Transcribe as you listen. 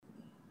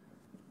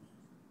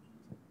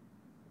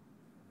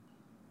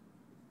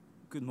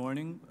Good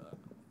morning,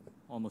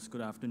 almost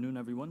good afternoon,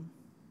 everyone.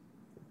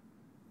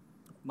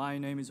 My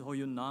name is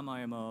Ho-Yun Nam.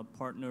 I am a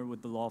partner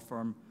with the law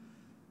firm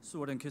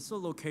Sword & Kissel,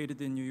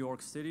 located in New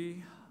York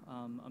City.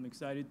 I'm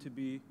excited to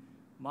be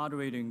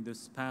moderating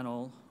this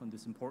panel on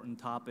this important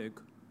topic,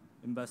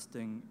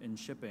 investing in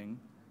shipping.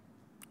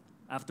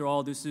 After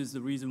all, this is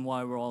the reason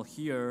why we're all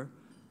here,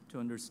 to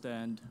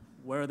understand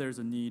where there's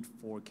a need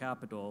for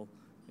capital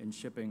in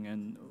shipping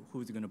and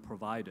who's going to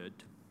provide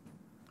it.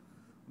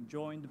 I'm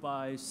joined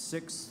by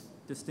 6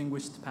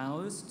 distinguished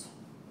panelists,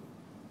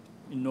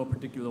 in no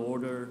particular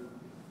order.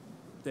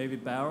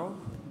 David Barrow,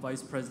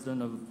 Vice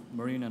President of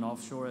Marine and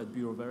Offshore at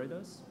Bureau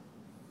Veritas.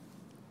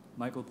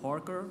 Michael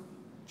Parker,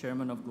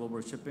 Chairman of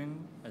Global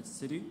Shipping at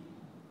Citi.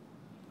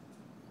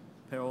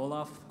 Per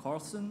Olaf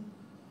Carlson,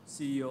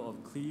 CEO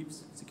of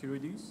Cleaves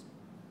Securities.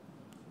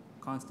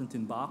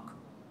 Konstantin Bach,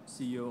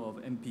 CEO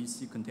of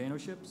MPC Container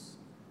Ships.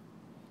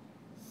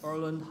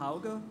 Erland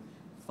Hauge,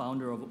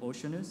 founder of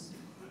Oceanus.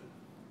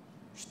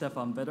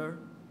 Stefan Vetter,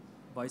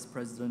 Vice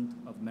President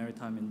of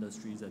Maritime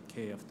Industries at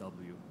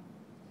KfW.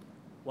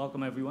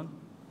 Welcome, everyone.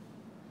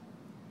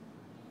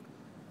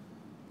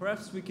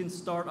 Perhaps we can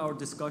start our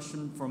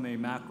discussion from a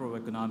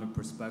macroeconomic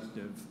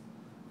perspective.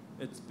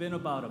 It's been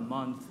about a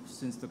month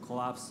since the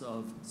collapse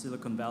of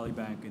Silicon Valley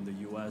Bank in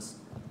the US,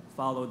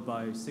 followed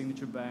by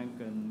Signature Bank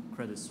and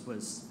Credit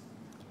Suisse.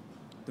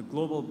 The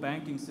global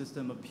banking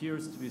system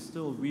appears to be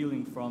still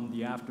reeling from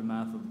the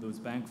aftermath of those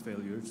bank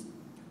failures.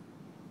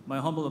 My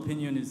humble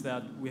opinion is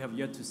that we have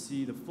yet to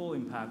see the full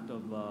impact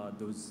of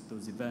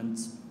those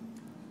events.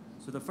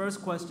 So the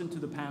first question to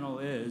the panel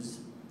is,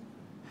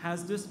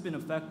 has this been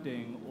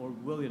affecting or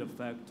will it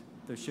affect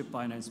the ship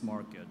finance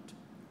market?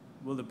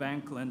 Will the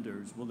bank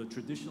lenders, will the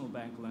traditional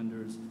bank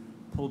lenders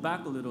pull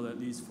back a little, at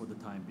least for the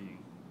time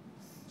being?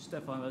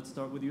 Stefan, let's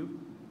start with you.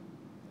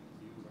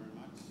 Thank you very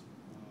much.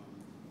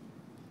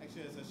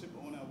 Actually, as a ship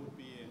owner, I would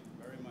be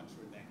very much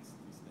relaxed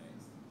these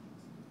days.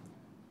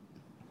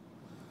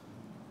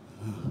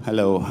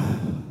 Hello.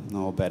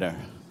 No, better.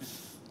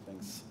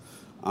 Thanks.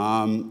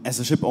 As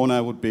a ship owner,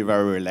 I would be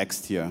very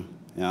relaxed here.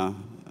 Yeah.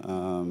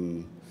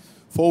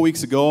 4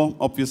 weeks ago,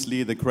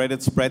 obviously, the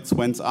credit spreads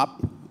went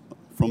up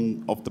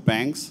of the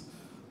banks.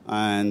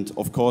 And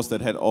of course,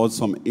 that had also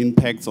some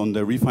impacts on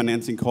the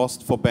refinancing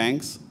cost for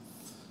banks.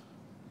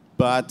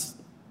 But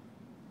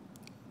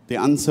the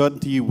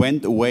uncertainty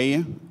went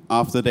away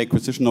after the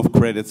acquisition of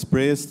Credit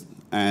Suisse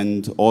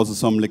and also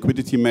some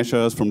liquidity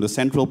measures from the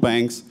central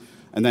banks.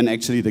 And then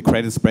actually the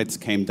credit spreads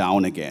came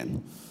down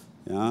again.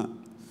 Yeah.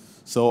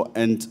 So,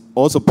 and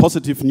also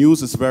positive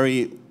news is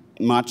very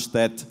much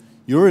that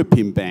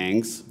European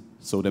banks,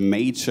 so the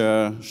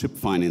major ship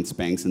finance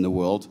banks in the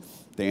world,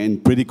 they're in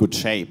pretty good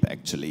shape,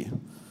 actually.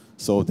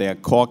 So their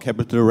core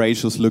capital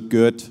ratios look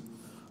good.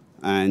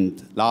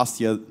 And last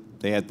year,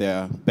 they had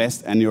their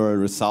best annual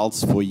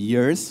results for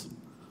years.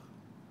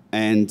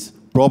 And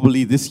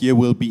probably this year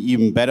will be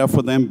even better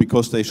for them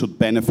because they should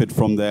benefit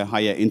from the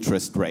higher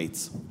interest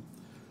rates.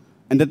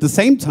 And at the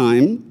same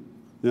time,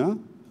 yeah,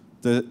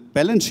 the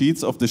balance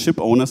sheets of the ship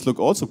owners look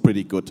also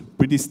pretty good,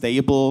 pretty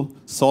stable,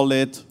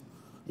 solid,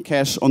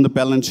 cash on the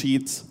balance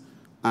sheets.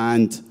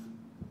 And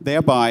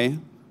thereby,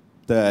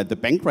 the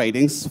bank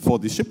ratings for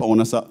the ship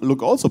owners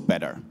look also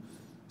better.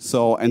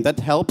 So, and that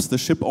helps the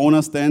ship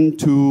owners then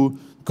to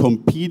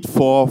compete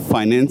for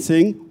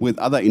financing with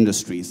other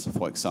industries,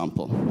 for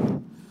example.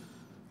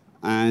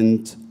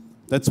 And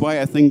that's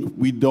why I think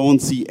we don't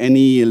see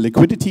any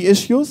liquidity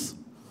issues.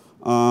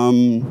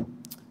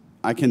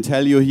 I can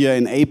tell you here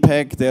in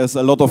APAC, there's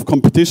a lot of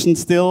competition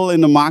still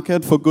in the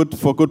market for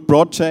good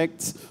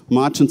projects.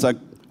 Margins are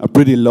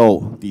pretty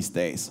low these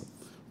days.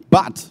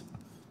 But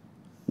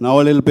now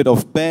a little bit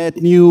of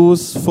bad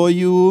news for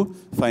you.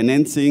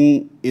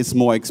 Financing is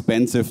more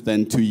expensive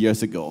than 2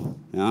 years ago.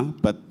 Yeah?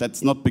 But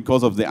that's not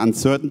because of the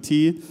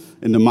uncertainty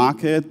in the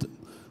market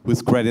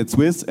with Credit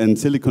Suisse and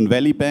Silicon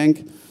Valley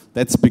Bank.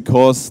 That's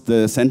because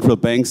the central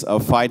banks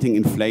are fighting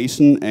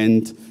inflation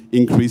and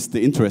increase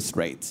the interest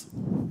rates.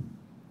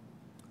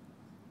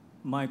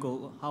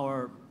 Michael,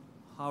 how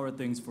are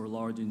things for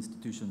large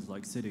institutions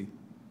like Citi?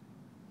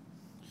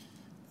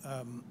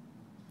 I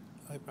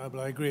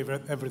agree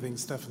with everything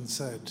Stefan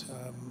said.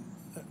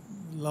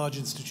 Large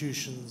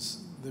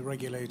institutions, the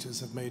regulators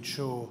have made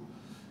sure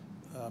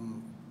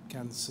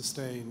can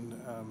sustain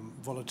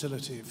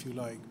volatility, if you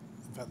like.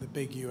 In fact, the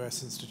big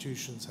US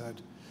institutions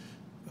had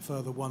a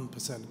further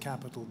 1%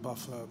 capital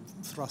buffer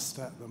thrust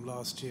at them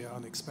last year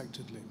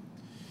unexpectedly.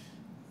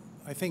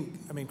 I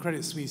mean,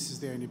 Credit Suisse is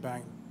the only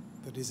bank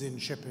that is in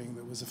shipping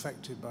that was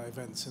affected by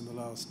events in the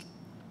last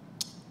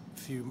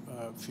few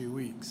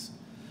weeks.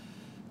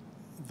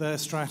 Their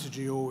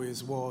strategy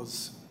always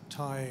was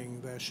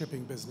tying their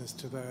shipping business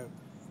to their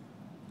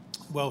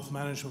wealth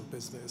management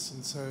business,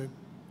 and so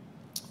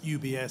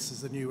UBS,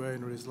 as the new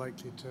owner, is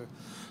likely to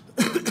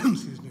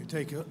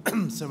take a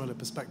similar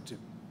perspective.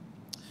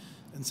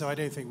 And so I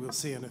don't think we'll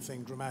see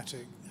anything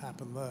dramatic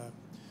happen there.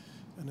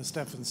 And as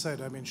Stefan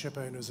said, I mean, ship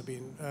owners have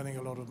been earning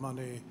a lot of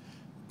money,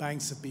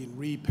 banks have been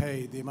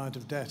repaid. The amount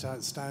of debt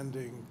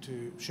outstanding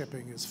to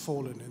shipping has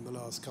fallen in the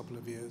last couple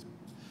of years.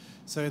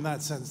 So in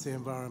that sense, the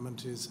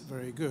environment is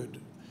very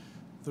good.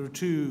 There are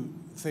two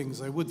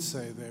things I would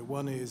say there.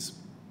 One is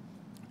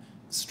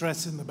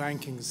stress in the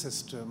banking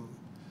system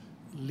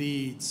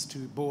leads to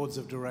boards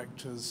of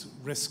directors,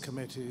 risk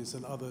committees,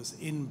 and others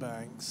in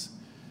banks,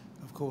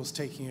 of course,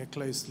 taking a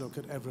close look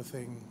at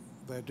everything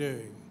they're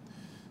doing.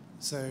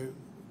 So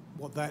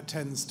what that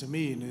tends to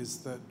mean is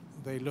that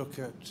they look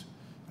at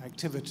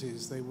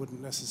activities they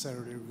wouldn't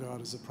necessarily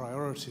regard as a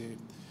priority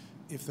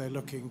if they're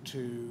looking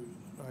to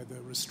either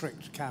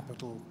restrict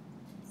capital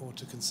or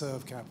to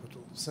conserve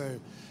capital. So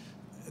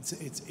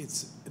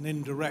it's an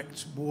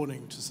indirect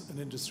warning to an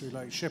industry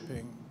like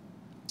shipping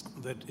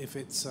that if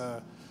it's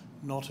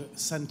not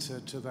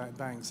centered to that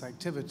bank's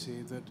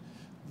activity, that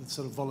the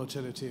sort of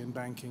volatility in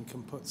banking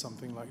can put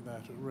something like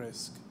that at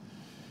risk.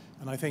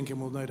 And I think, and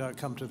we'll no doubt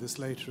come to this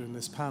later in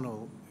this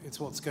panel,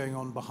 it's what's going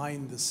on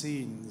behind the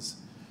scenes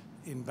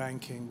in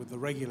banking with the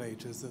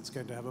regulators that's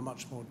going to have a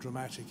much more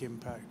dramatic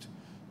impact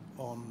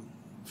on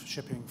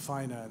shipping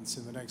finance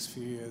in the next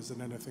few years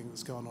than anything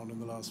that's gone on in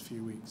the last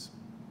few weeks.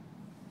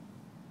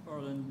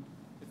 Arlen,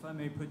 if I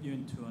may put you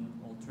into an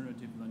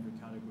alternative lender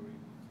category,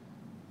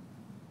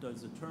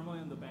 does the turmoil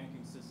in the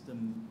banking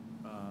system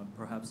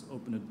perhaps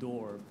open a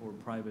door for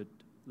private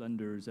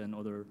lenders and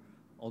other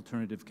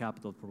alternative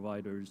capital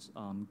providers,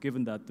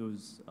 given that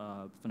those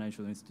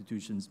financial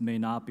institutions may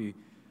not be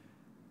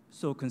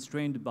so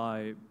constrained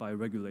by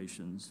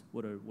regulations?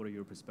 What are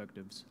your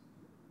perspectives?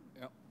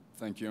 Yeah,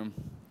 thank you.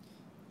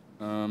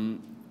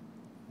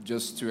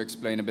 Just to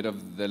explain a bit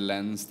of the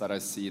lens that I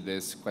see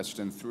this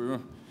question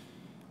through,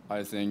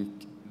 I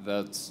think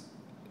that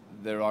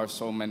there are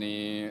so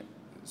many.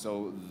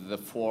 So the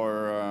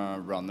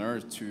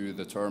forerunner to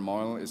the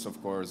turmoil is,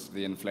 of course,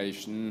 the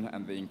inflation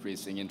and the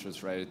increasing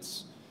interest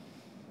rates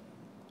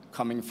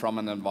coming from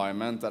an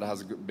environment that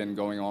has been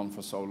going on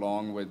for so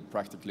long with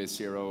practically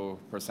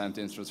 0%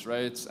 interest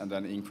rates and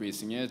then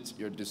increasing it.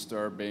 You're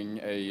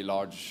disturbing a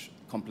large,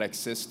 complex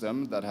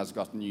system that has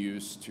gotten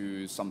used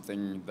to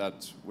something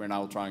that we're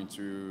now trying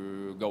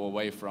to go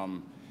away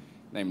from,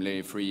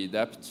 namely free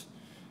debt.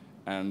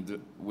 And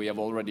we have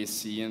already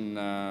seen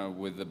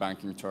with the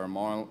banking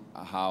turmoil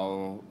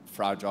how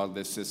fragile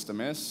this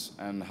system is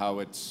and how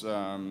it's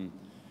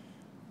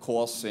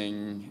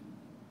causing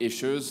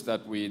issues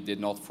that we did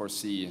not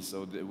foresee.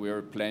 So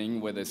we're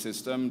playing with a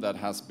system that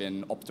has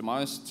been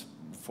optimized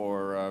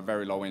for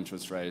very low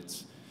interest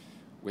rates.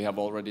 We have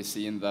already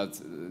seen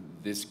that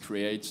this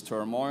creates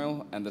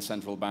turmoil, and the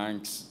central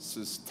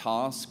bank's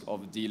task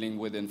of dealing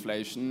with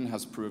inflation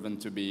has proven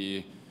to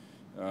be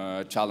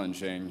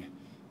challenging.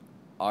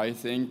 I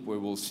think we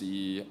will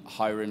see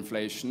higher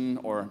inflation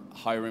or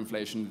higher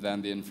inflation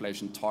than the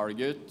inflation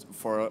target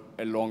for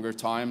a longer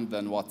time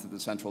than what the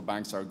central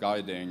banks are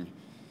guiding,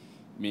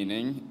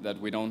 meaning that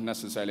we don't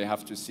necessarily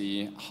have to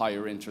see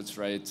higher interest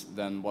rates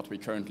than what we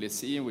currently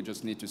see. We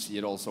just need to see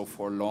it also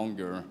for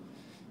longer,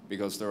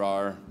 because there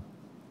are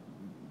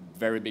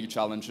very big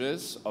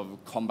challenges of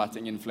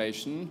combating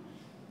inflation.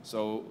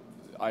 So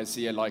I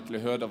see a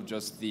likelihood of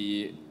just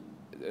the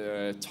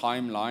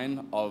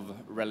timeline of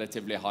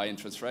relatively high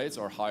interest rates,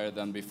 or higher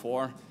than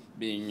before,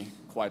 being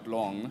quite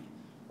long,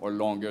 or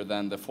longer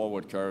than the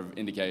forward curve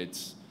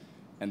indicates.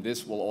 And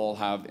this will all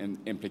have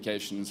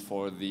implications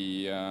for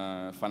the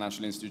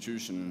financial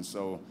institutions.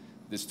 So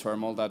this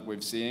turmoil that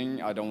we're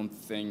seeing, I don't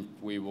think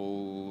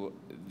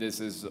this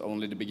is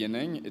only the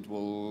beginning. It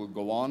will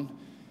go on,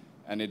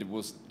 and it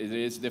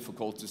is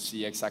difficult to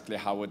see exactly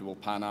how it will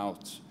pan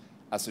out.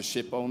 As a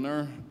ship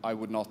owner, I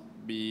would not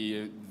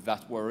be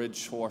that worried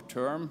short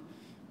term.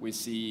 We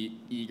see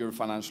eager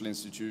financial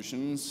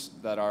institutions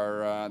that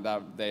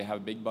they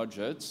have big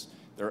budgets.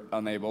 They're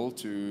unable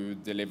to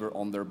deliver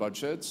on their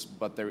budgets,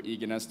 but their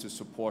eagerness to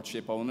support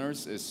ship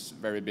owners is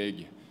very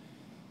big.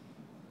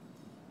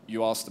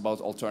 You asked about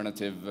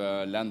alternative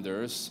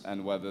lenders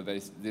and whether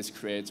this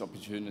creates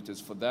opportunities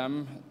for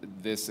them.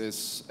 This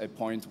is a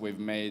point we've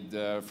made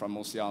from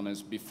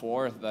Oceanus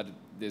before, that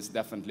this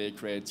definitely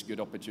creates good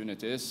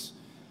opportunities.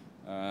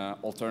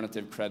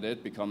 Alternative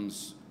credit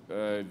becomes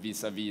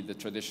vis-a-vis the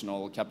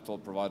traditional capital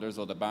providers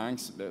or the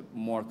banks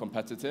more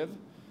competitive,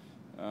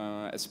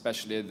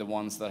 especially the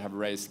ones that have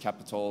raised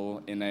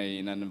capital in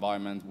an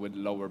environment with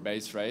lower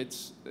base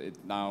rates. It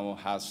now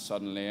has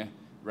suddenly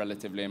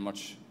relatively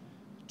much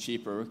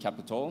cheaper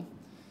capital,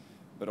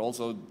 but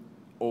also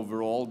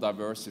overall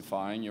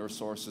diversifying your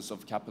sources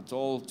of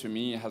capital, to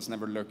me, has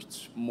never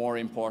looked more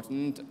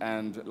important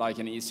and like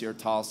an easier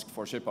task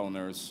for ship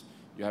owners.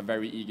 You have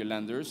very eager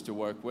lenders to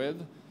work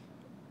with,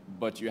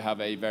 but you have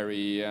a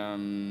very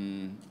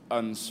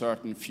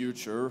uncertain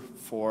future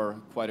for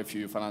quite a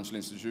few financial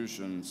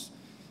institutions.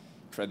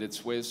 Credit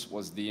Suisse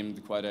was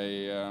deemed quite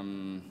a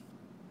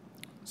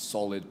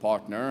solid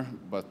partner,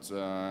 but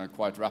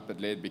quite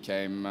rapidly it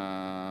became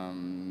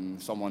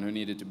someone who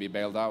needed to be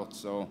bailed out.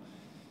 So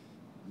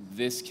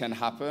this can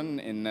happen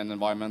in an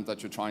environment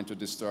that you're trying to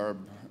disturb,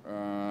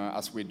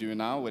 as we do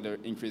now with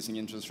increasing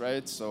interest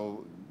rates.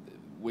 So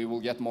we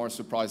will get more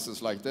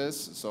surprises like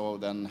this. So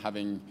then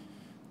having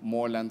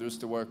more lenders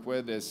to work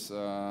with is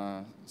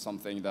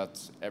something that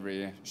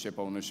every ship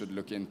owner should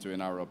look into,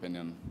 in our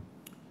opinion.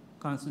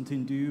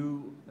 Konstantin, do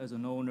you, as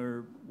an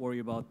owner, worry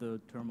about the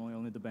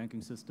turmoil in the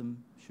banking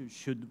system?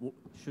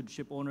 Should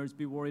ship owners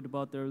be worried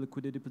about their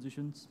liquidity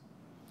positions?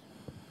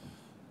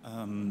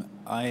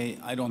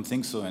 I don't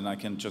think so, and I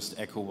can just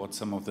echo what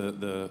some of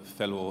the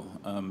fellow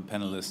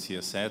panelists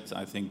here said.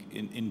 I think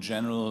in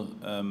general,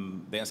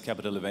 there's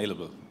capital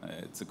available.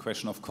 It's a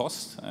question of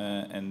cost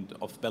and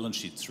of balance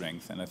sheet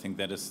strength, and I think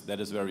that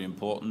is very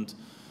important.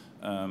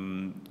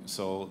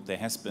 So there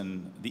has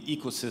been the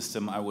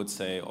ecosystem, I would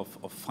say,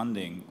 of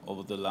funding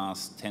over the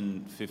last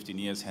 10, 15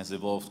 years has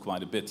evolved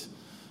quite a bit.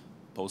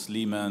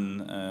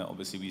 Post-Lehman,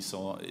 obviously we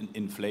saw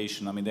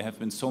inflation. I mean, there have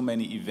been so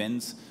many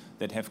events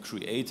that have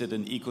created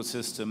an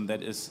ecosystem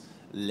that is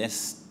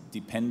less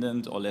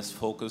dependent or less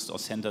focused or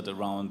centered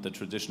around the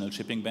traditional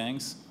shipping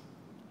banks.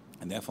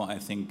 And therefore, I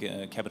think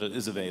capital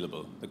is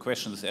available. The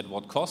question is at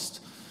what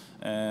cost?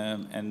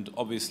 And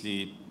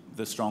obviously,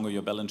 the stronger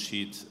your balance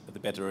sheet, the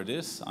better it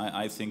is.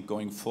 I think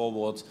going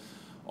forward,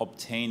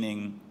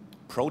 obtaining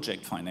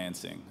project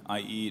financing,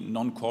 i.e.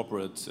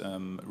 non-corporate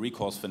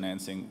recourse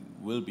financing,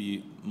 will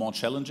be more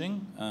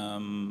challenging.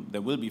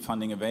 There will be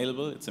funding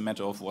available. It's a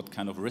matter of what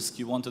kind of risk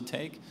you want to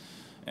take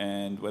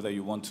and whether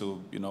you want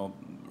to,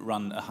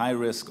 run a high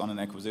risk on an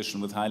acquisition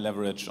with high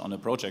leverage on a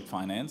project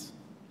finance,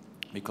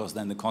 because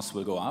then the cost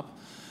will go up.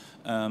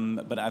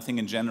 But I think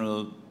in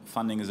general,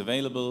 funding is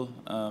available,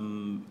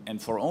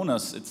 and for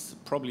owners, it's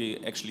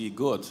probably actually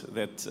good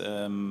that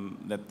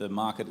that the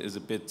market is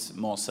a bit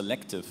more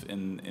selective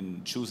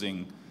in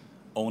choosing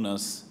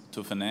owners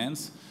to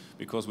finance,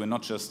 because we're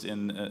not just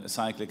in a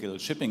cyclical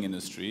shipping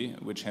industry,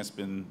 which has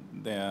been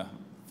there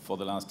for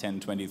the last 10,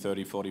 20,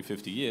 30, 40,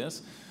 50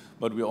 years,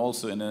 but we're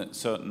also in a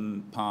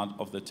certain part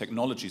of the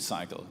technology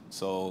cycle.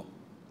 So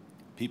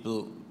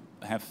people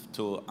have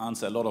to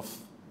answer a lot of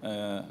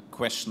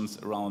questions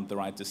around the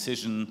right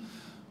decision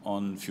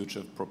on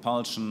future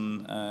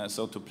propulsion.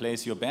 So to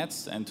place your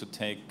bets and to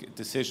take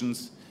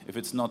decisions, if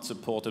it's not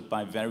supported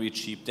by very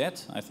cheap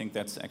debt, I think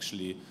that's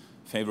actually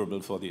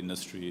favorable for the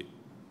industry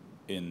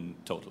in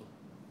total.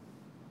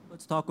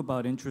 Let's talk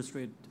about interest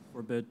rate for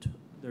a bit.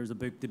 There's a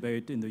big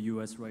debate in the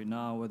US right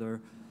now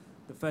whether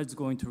the Fed's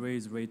going to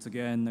raise rates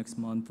again next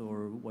month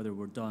or whether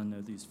we're done,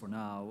 at least for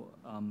now.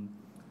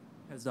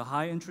 Has the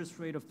high interest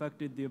rate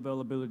affected the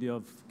availability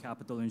of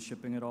capital in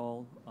shipping at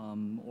all?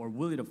 Or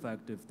will it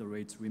affect if the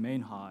rates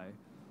remain high?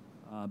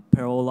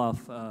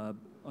 Per-Olaf, on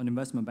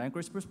investment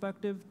bankers'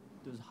 perspective,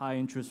 does high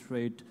interest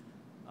rate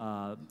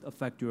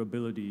affect your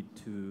ability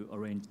to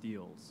arrange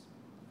deals?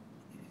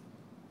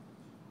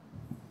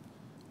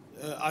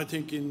 I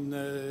think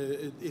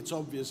it's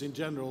obvious in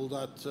general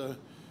that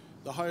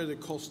the higher the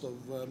cost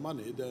of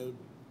money, the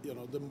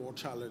more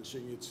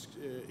challenging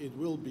it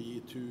will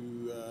be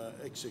to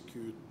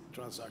execute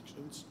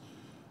transactions.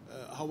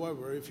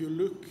 However, if you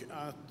look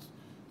at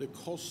the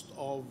cost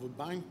of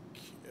bank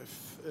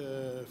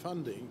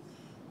funding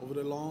over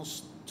the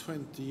last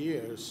 20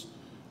 years,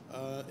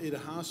 it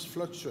has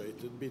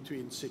fluctuated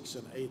between 6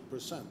 and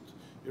 8%,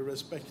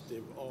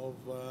 irrespective of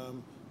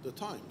the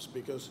times.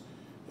 Because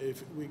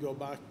if we go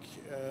back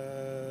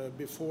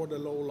before the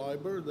low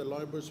LIBOR, the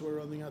LIBORs were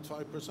running at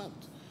 5%.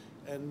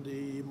 And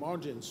the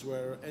margins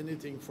were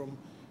anything from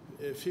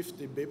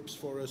 50 bips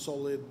for a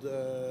solid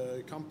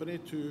company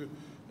to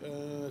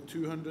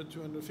 200,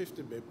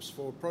 250 bips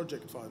for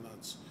project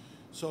finance.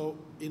 So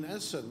in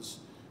essence,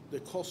 the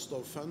cost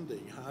of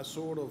funding has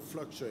sort of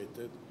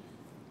fluctuated,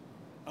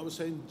 I would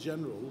say in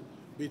general,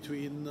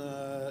 between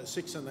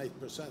 6 and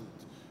 8%,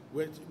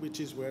 which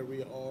is where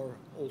we are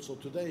also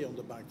today on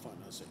the bank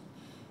financing.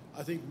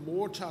 I think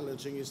more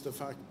challenging is the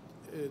fact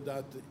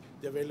that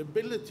the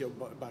availability of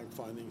bank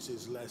finance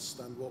is less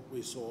than what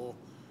we saw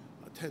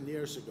 10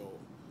 years ago.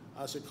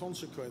 As a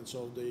consequence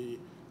of the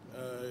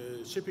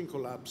shipping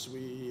collapse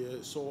we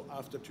saw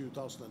after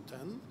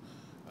 2010,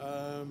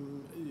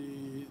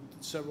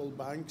 several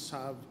banks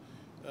have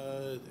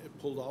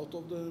pulled out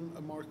of the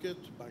market.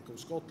 Bank of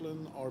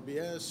Scotland,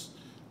 RBS,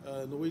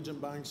 Norwegian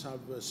banks have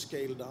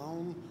scaled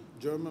down.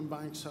 German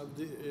banks have,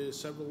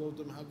 several of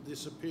them have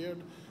disappeared.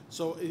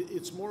 So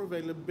it's more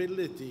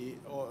availability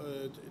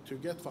to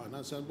get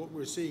finance. And what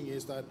we're seeing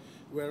is that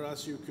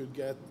whereas you could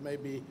get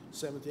maybe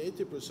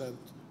 70-80%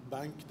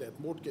 bank debt,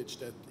 mortgage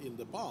debt in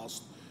the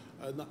past,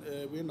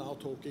 we're now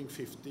talking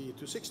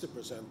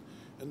 50-60%.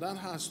 And that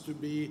has to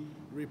be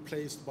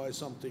replaced by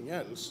something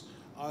else,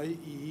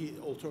 i.e.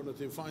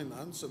 alternative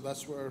finance. And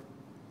that's where,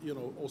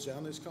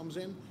 Oceanis comes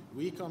in.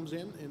 We comes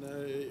in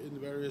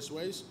various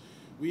ways.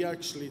 We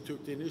actually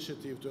took the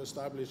initiative to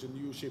establish a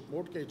new ship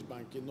mortgage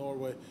bank in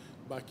Norway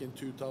back in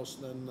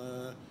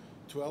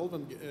 2012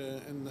 and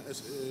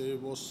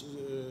was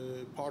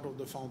part of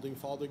the founding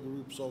father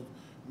groups of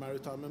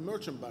Maritime and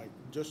Merchant Bank,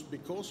 just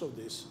because of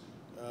this,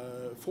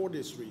 for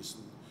this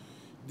reason.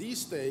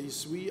 These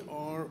days we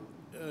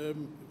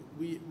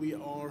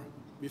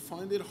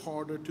find it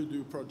harder to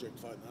do project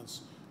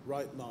finance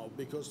right now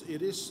because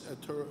it is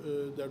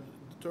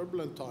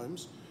turbulent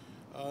times,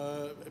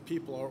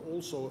 people are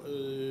also,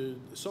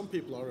 some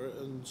people are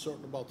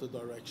uncertain about the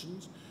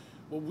directions.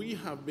 What we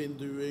have been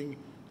doing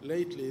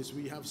lately is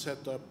we have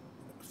set up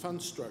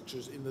fund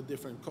structures in the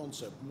different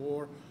concept,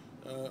 more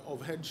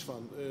of hedge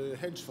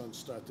fund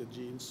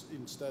strategies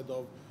instead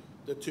of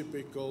the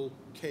typical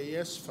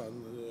KS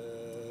fund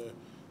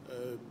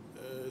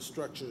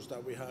structures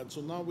that we had.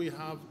 So now we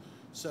have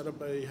set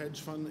up a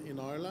hedge fund in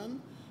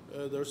Ireland.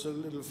 There's a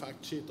little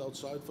fact sheet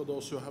outside for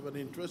those who have an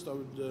interest. I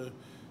would,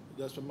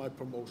 that's my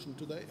promotion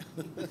today,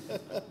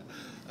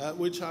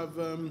 which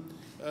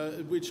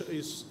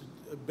is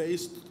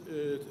based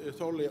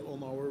totally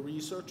on our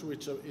research,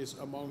 which is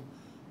among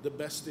the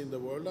best in the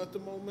world at the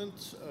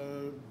moment.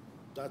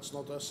 That's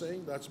not us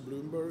saying, that's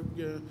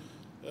Bloomberg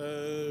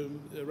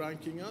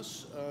ranking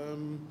us.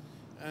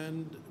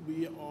 And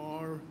we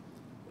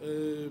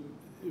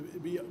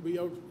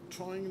are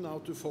trying now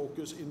to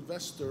focus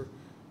investor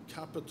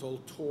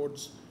capital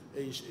towards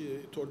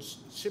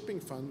shipping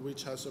fund,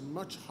 which has a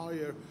much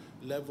higher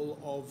level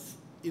of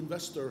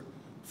investor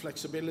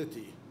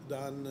flexibility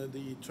than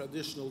the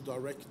traditional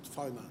direct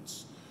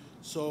finance.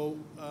 So,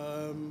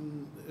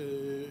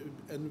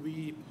 and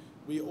we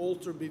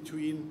alter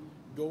between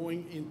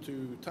going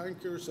into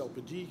tankers,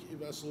 LPG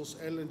vessels,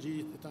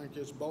 LNG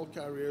tankers, bulk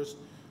carriers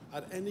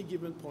at any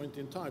given point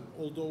in time,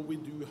 although we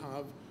do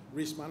have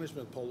risk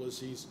management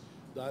policies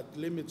that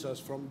limits us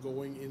from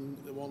going in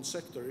one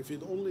sector. If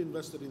we'd only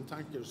invested in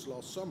tankers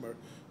last summer,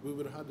 we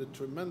would have had a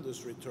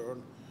tremendous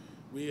return.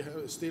 We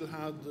have still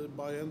had,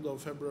 by end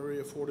of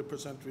February, a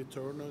 40%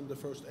 return in the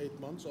first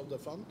 8 months of the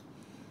fund,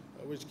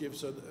 which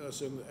gives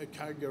us a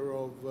CAGR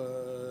of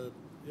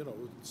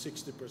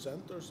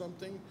 60% or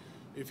something.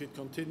 If it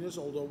continues,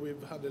 although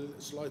we've had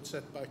a slight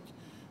setback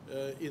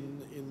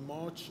in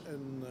March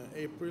and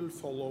April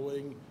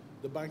following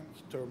the bank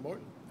turmoil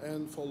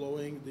and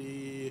following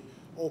the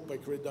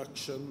OPEC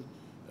reduction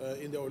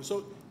in the oil,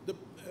 so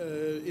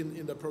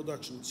in the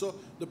production. So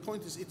the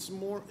point is, it's a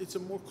more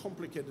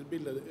complicated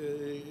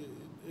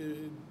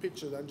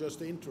picture than just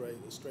the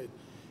interest rate.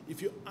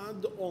 If you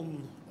add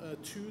on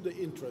to the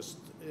interest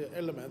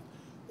element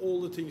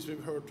all the things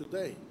we've heard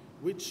today,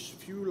 which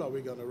fuel are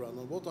we going to run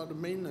on? What are the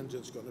main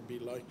engines going to be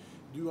like?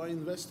 Do I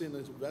invest in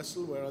a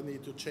vessel where I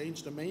need to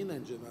change the main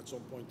engine at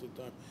some point in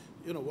time?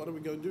 You know, what are we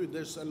going to do?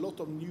 There's a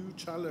lot of new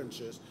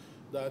challenges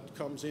that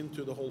comes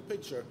into the whole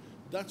picture.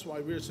 That's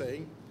why we're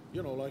saying,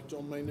 you know, like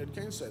John Maynard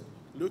Keynes said,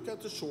 look at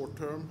the short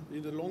term.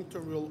 In the long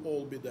term, we'll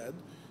all be dead.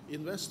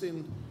 Invest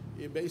in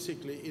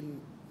basically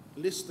in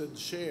listed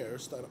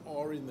shares that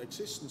are in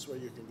existence where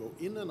you can go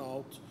in and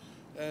out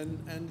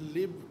and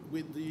live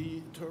with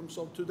the terms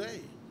of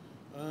today.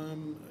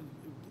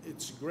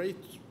 It's great.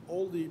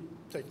 All the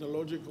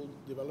technological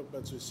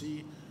developments we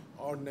see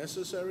are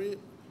necessary.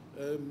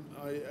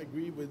 I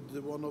agree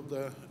with one of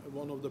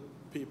the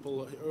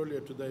people earlier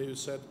today who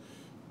said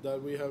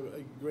that we have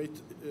a great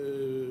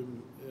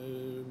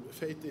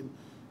faith in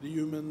the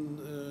human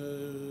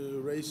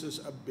race's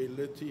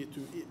ability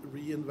to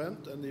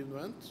reinvent and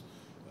invent.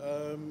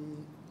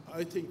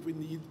 I think we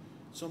need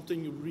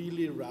something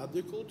really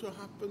radical to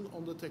happen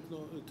on the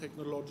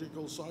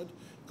technological side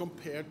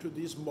compared to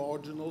these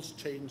marginal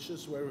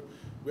changes where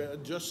we're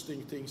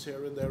adjusting things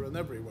here and there and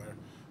everywhere.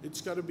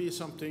 It's got to be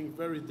something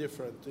very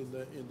different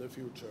in the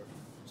future.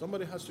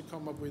 Somebody has to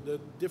come up with a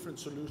different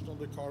solution on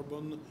the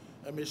carbon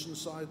emission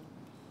side.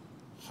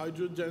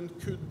 Hydrogen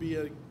could be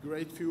a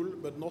great fuel,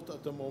 but not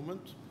at the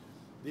moment.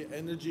 The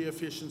energy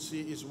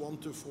efficiency is 1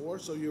 to 4,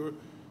 so you're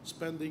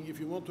spending, if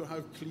you want to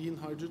have clean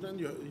hydrogen,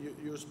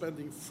 you're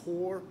spending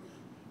 4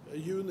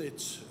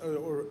 units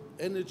or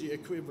energy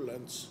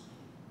equivalents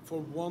for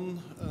 1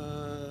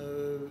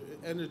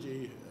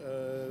 energy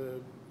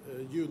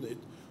unit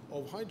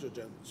of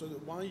hydrogen. So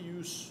why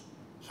use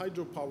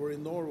hydropower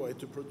in Norway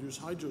to produce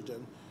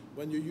hydrogen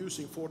when you're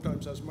using 4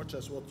 times as much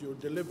as what you're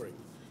delivering?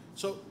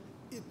 So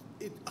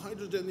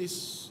hydrogen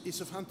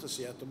is a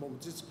fantasy at the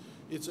moment.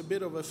 It's a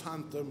bit of a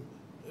phantom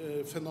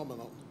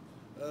phenomenon.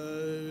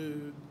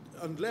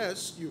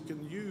 Unless you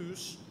can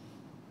use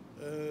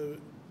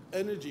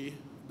energy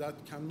that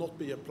cannot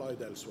be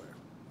applied elsewhere.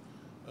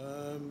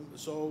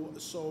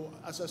 So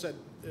as I said,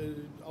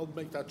 I'll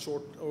make that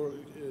short or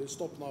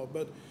stop now,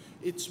 but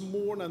it's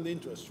more than the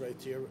interest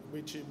rate here,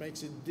 which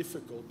makes it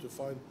difficult to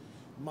find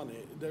money.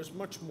 There's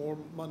much more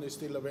money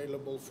still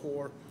available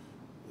for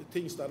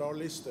things that are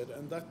listed,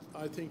 and that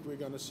I think we're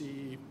going to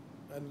see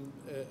an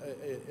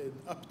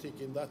uptick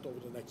in that over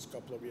the next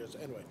couple of years.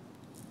 Anyway,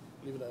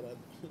 leave it at that.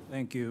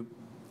 Thank you.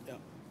 Yeah.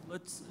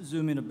 Let's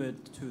zoom in a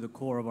bit to the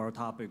core of our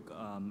topic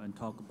and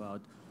talk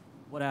about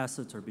what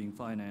assets are being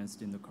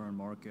financed in the current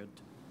market.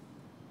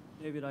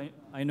 David,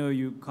 I know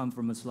you come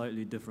from a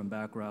slightly different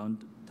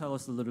background. Tell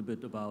us a little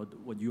bit about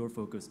what you're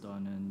focused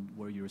on and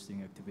where you're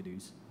seeing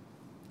activities.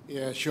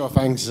 Yeah, sure,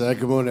 thanks.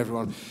 Good morning,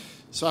 everyone.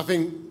 So I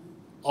think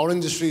our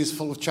industry is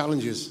full of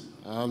challenges.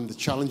 The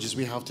challenges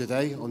we have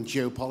today on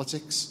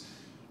geopolitics,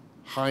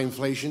 high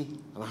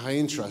inflation and high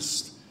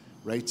interest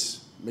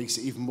rates makes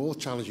it even more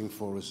challenging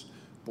for us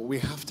but we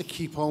have to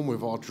keep on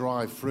with our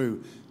drive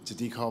through to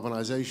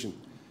decarbonisation.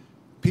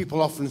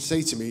 People often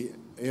say to me,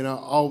 you know,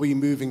 are we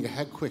moving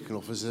ahead quick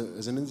enough as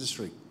an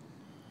industry?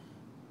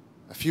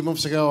 A few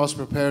months ago, I was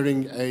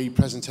preparing a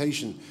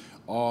presentation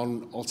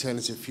on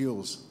alternative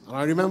fuels. And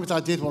I remembered I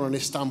did one in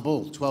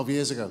Istanbul 12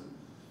 years ago.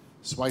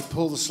 So I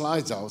pulled the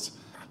slides out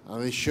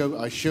and I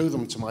showed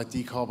them to my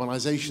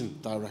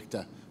decarbonisation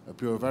director at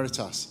Bureau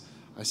Veritas.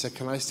 I said,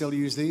 can I still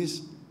use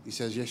these? He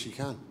says, yes, you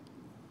can.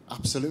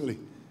 Absolutely.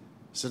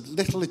 So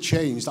little had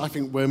changed. I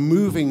think we're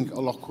moving a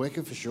lot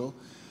quicker for sure.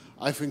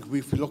 I think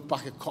if we look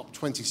back at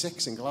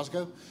COP26 in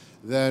Glasgow,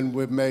 then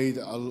we've made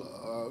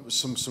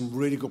some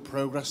really good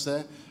progress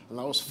there. And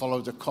that was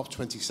followed at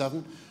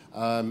COP27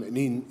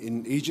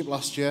 in Egypt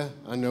last year.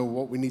 I know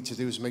what we need to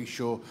do is make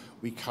sure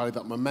we carry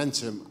that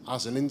momentum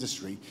as an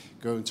industry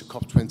going to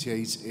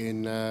COP28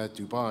 in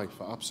Dubai,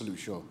 for absolute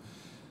sure.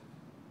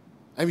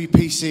 MEP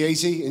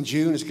C80 in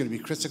June is going to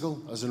be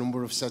critical, as a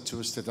number have said to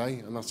us today,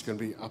 and that's going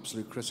to be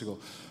absolutely critical.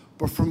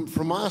 But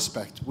from my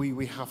aspect,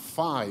 we have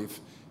 5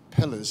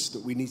 pillars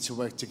that we need to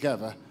work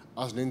together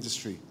as an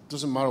industry. It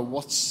doesn't matter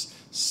what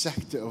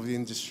sector of the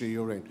industry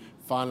you're in.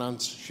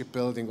 Finance,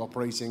 shipbuilding,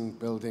 operating,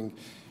 building.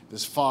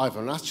 There's 5,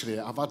 and actually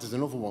I've added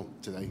another one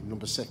today,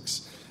 number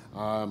 6. But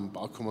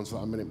I'll come on to that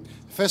in a minute.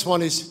 The first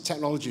one is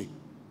technology.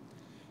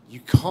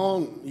 You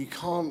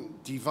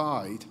can't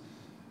divide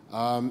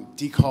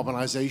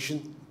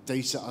decarbonisation,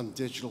 data and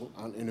digital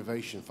and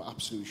innovation, for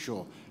absolutely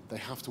sure. They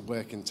have to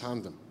work in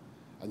tandem.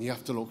 And you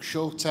have to look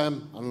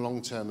short-term and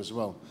long-term as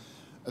well.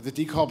 At the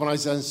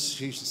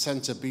Decarbonisation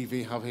Centre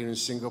BV have here in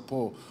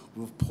Singapore,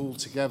 we've pulled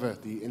together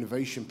the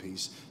innovation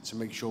piece to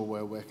make sure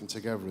we're working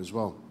together as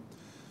well.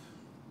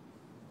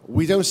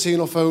 We don't see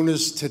enough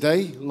owners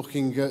today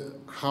looking at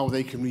how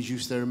they can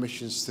reduce their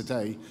emissions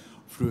today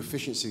through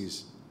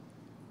efficiencies.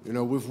 You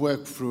know, we've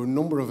worked through a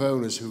number of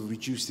owners who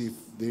reduced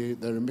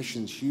their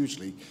emissions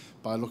hugely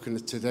by looking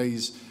at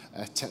today's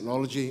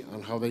technology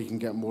and how they can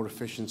get more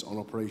efficient on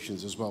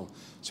operations as well.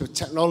 So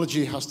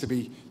technology has to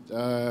be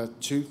now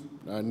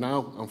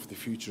and for the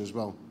future as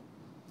well.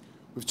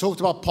 We've talked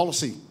about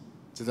policy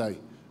today.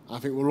 I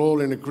think we're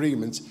all in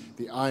agreement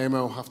the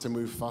IMO have to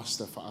move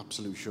faster, for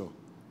absolute sure.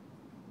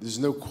 There's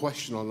no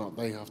question on that,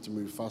 they have to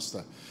move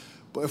faster.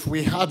 But if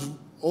we had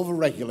other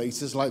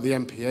regulators, like the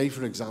MPA,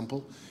 for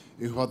example,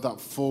 who had that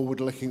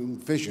forward-looking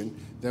vision,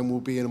 then we'll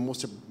be in a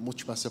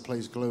much better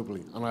place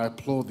globally. And I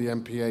applaud the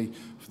MPA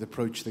for the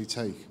approach they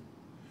take.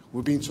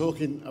 We've been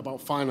talking about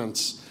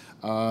finance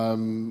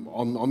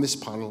on this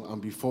panel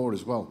and before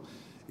as well.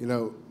 You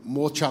know,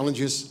 more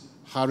challenges,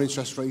 higher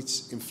interest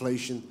rates,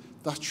 inflation,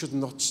 that should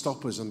not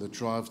stop us on the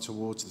drive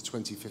towards the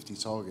 2050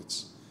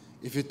 targets.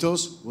 If it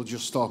does, we'll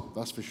just stop,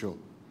 that's for sure.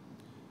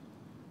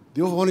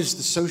 The other one is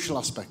the social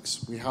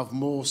aspects. We have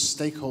more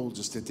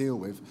stakeholders to deal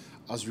with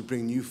as we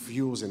bring new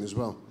fuels in as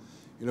well.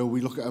 You know, we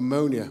look at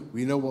ammonia.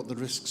 We know what the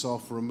risks are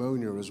for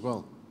ammonia as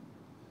well.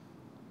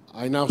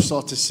 I now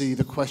start to see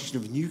the question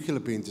of nuclear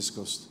being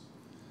discussed.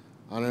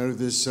 I know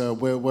there's,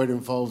 we're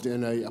involved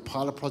in a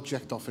pilot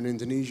project off in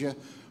Indonesia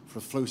for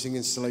a floating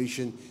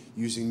installation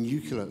using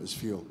nuclear as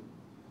fuel.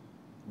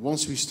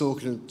 Once we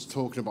start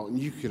talking about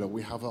nuclear,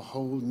 we have a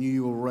whole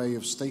new array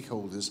of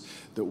stakeholders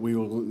that we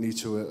will need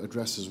to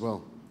address as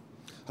well.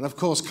 And of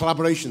course,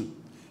 collaboration.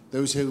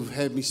 Those who have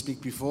heard me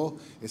speak before,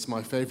 it's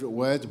my favourite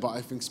word, but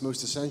I think it's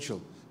most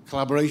essential.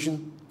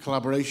 Collaboration,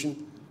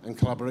 collaboration, and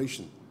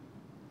collaboration.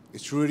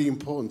 It's really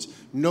important.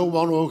 No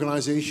one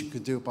organisation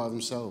can do it by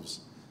themselves.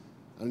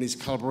 And it's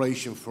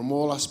collaboration from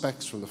all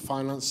aspects, from the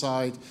finance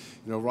side,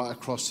 you know, right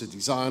across to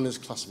designers,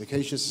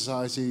 classification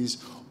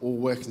societies, all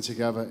working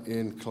together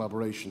in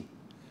collaboration.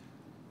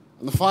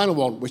 And the final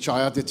one, which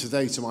I added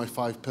today to my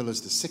 5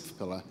 pillars, the 6th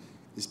pillar,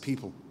 is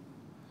people.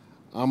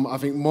 I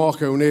think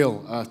Mark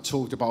O'Neill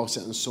talked about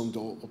it and summed it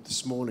up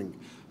this morning.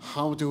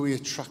 How do we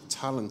attract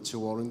talent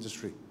to our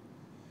industry?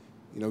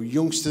 You know,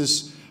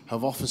 youngsters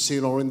have often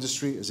seen our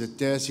industry as a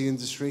dirty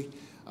industry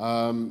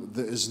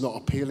that is not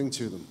appealing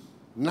to them.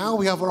 Now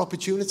we have our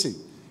opportunity,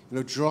 you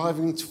know,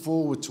 driving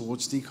forward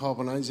towards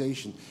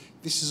decarbonisation.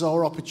 This is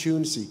our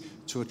opportunity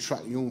to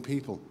attract young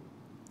people.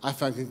 I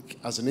think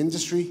as an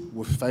industry,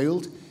 we've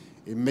failed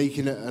in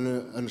making it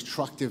an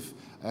attractive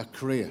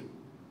career.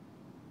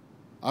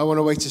 I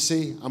went away to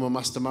sea. I'm a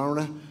master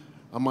mariner,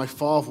 and my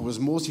father was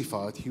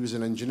mortified. He was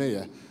an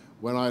engineer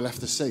when I left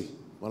the sea,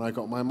 when I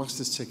got my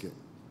master's ticket.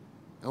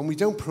 And we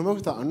don't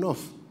promote that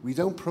enough. We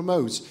don't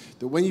promote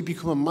that when you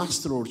become a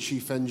master or a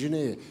chief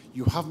engineer,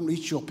 you haven't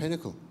reached your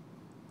pinnacle.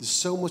 There's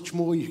so much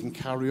more you can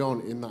carry on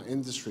in that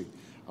industry.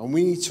 And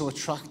we need to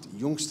attract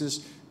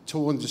youngsters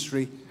to our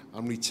industry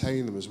and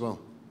retain them as well.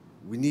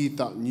 We need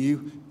that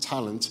new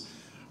talent,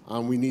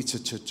 and we need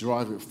to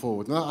drive it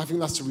forward. And I think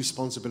that's a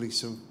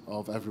responsibility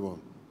of everyone.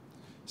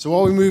 So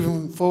are we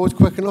moving forward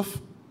quick enough?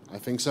 I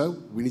think so.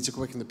 We need to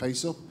quicken the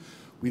pace up.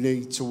 We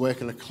need to work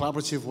in a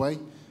collaborative way,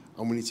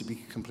 and we need to be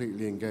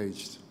completely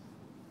engaged.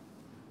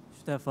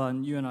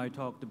 Stefan, you and I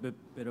talked a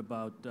bit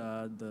about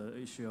the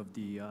issue of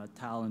the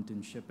talent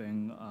in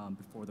shipping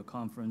before the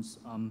conference.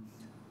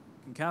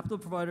 Can capital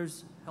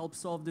providers help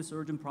solve this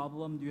urgent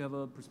problem? Do you have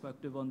a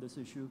perspective on this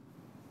issue?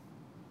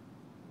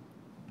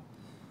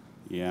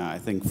 Yeah, I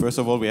think first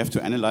of all we have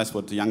to analyze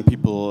what the young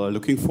people are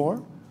looking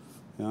for.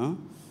 Yeah?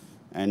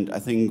 And I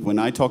think when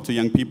I talk to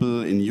young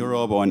people in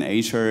Europe or in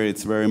Asia,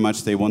 it's very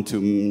much they want to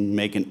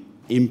make an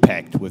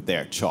impact with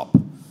their job.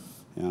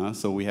 Yeah?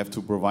 So we have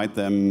to provide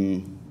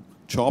them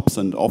jobs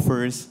and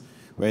offers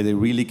where they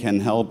really can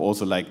help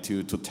also like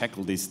to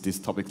tackle these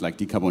topics like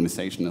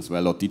decarbonization as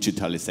well, or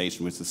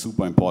digitalization, which is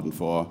super important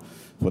for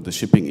the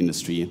shipping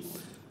industry.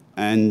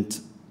 And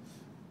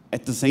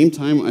at the same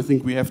time, I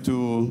think we have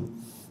to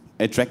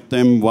attract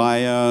them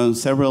via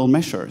several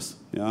measures.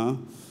 Yeah?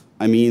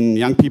 I mean,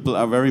 young people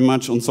are very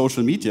much on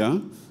social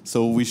media,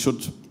 so we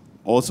should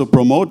also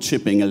promote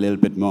shipping a little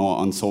bit more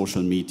on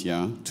social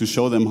media to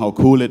show them how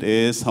cool it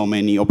is, how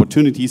many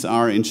opportunities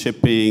are in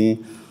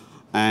shipping.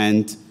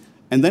 And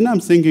then I'm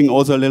thinking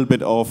also a little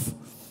bit of,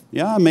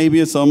 yeah,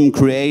 maybe some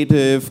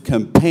creative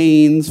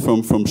campaigns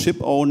from ship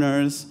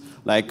owners,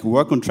 like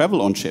work on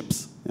travel on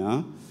ships.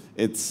 Yeah?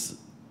 It's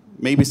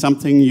maybe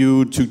something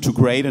to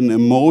create an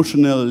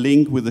emotional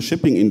link with the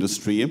shipping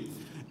industry.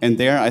 And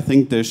there, I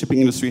think the shipping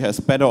industry has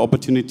better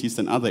opportunities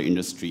than other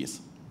industries.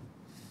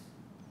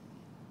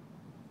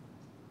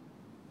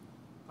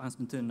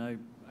 Konstantin,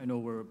 I know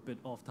we're a bit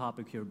off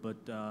topic here, but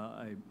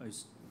I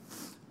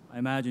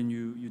imagine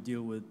you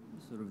deal with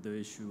sort of the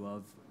issue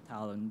of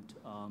talent,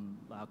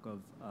 lack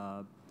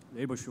of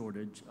labor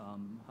shortage.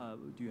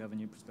 Do you have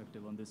any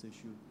perspective on this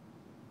issue?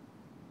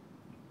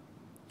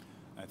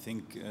 I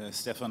think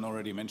Stefan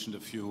already mentioned a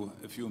few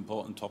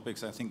important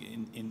topics. I think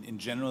in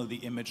general the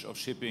image of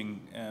shipping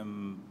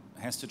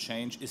has to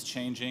change, is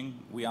changing.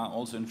 We are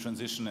also in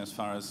transition as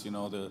far as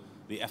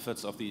the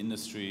efforts of the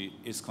industry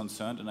is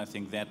concerned, and I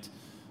think that,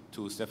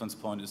 to Stefan's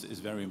point, is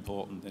very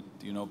important.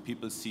 That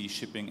people see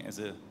shipping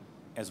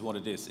as what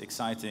it is: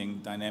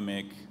 exciting,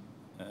 dynamic,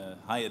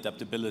 high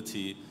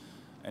adaptability.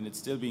 And it's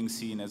still being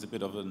seen as a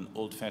bit of an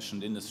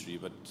old-fashioned industry,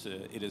 but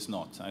it is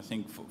not. I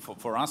think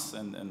for us,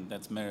 and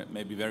that's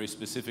maybe very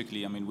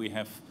specifically, I mean, we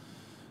have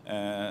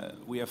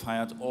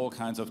hired all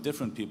kinds of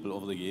different people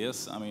over the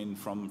years. I mean,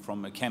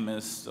 from a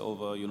chemist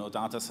over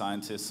data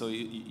scientists. So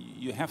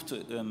you have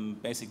to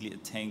basically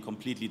attain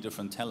completely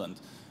different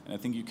talent, and I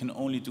think you can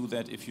only do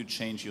that if you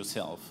change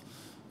yourself.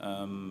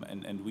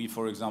 And we,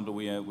 for example,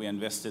 we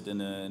invested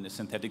in a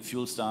synthetic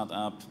fuel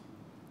startup.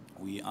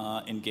 We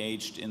are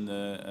engaged in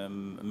the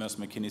Mercer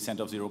McKinney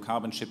Center of Zero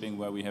Carbon Shipping,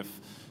 where we have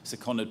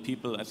seconded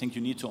people. I think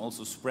you need to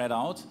also spread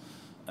out,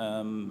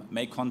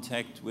 make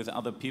contact with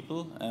other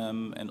people,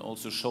 and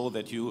also show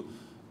that you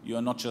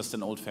are not just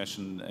an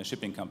old-fashioned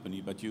shipping company,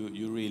 but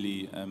you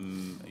really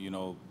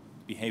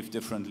behave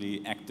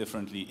differently, act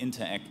differently,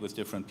 interact with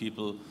different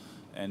people,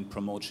 and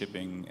promote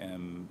shipping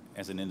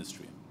as an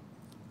industry.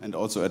 And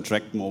also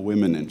attract more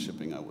women in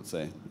shipping, I would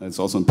say. That's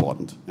also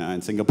important.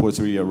 And Singapore is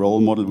really a role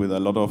model with a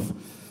lot of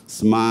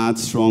smart,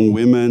 strong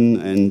women,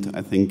 and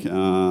I think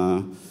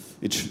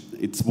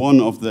it's one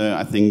of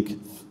the,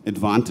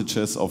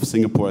 advantages of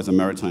Singapore as a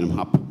maritime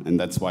hub, and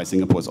that's why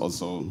Singapore is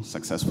also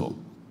successful.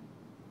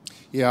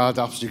 Yeah, I'd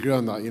absolutely agree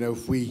on that.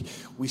 If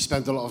we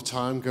spend a lot of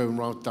time going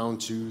right down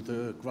to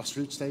the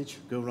grassroots stage,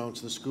 going around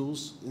to the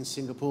schools in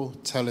Singapore,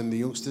 telling the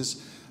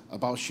youngsters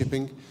about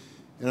shipping.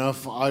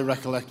 If I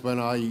recollect when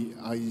I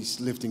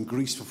lived in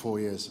Greece for 4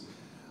 years,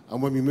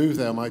 and when we moved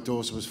there, my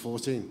daughter was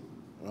 14,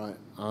 right?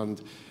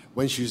 And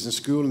when she was in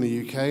school in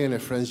the UK, and her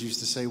friends used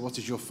to say, "What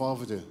does your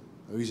father do?"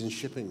 "Oh, he's in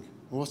shipping."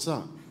 "Well, what's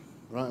that?"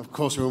 Right? Of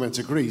course, when we went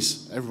to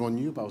Greece, everyone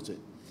knew about it.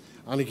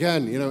 And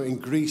again, in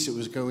Greece, it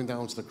was going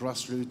down to the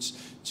grassroots,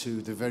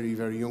 to the very,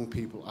 very young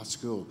people at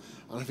school.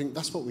 And I think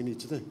that's what we need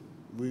to do.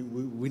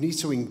 We need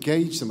to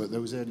engage them at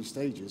those early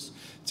stages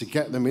to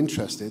get them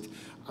interested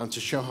and to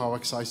show how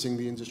exciting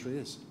the industry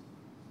is.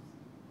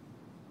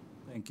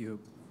 Thank you.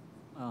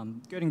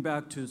 Getting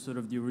back to sort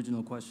of the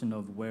original question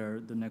of where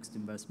the next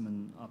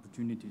investment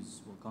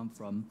opportunities will come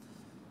from,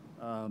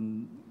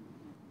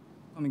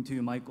 coming to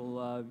you,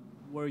 Michael,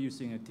 where are you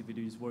seeing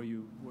activities? Where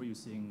are you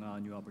seeing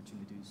new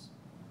opportunities?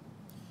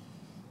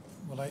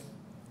 Well,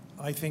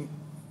 I think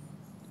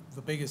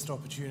the biggest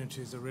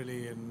opportunities are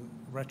really in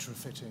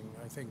retrofitting.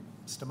 I think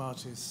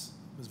Stamatis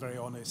was very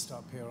honest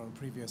up here on a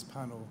previous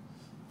panel.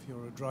 If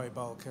you're a dry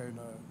bulk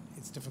owner,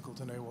 it's difficult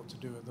to know what to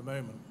do at the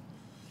moment.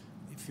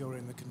 If you're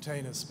in the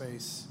container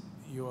space,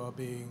 you are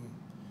being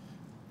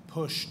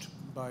pushed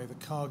by the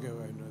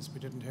cargo owners. We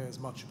didn't hear as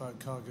much about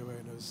cargo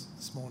owners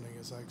this morning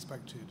as I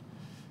expected.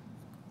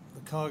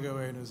 The cargo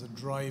owners are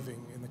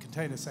driving, in the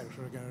container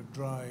sector, are going to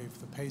drive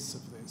the pace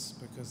of this,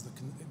 because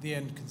the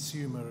end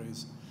consumer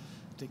is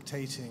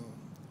dictating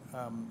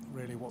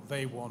really what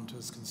they want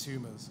as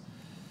consumers.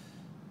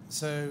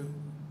 So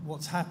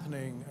what's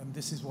happening, and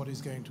this is what is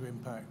going to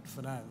impact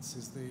finance,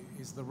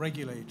 is the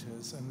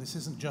regulators, and this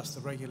isn't just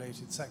the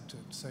regulated sector.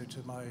 So to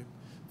my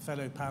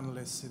fellow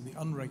panelists in the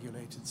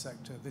unregulated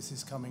sector, this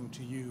is coming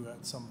to you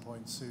at some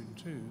point soon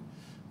too,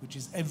 which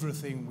is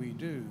everything we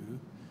do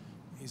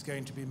is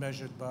going to be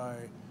measured by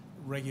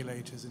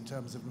regulators in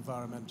terms of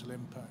environmental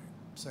impact.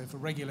 So for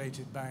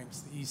regulated banks,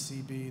 the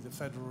ECB, the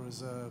Federal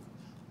Reserve,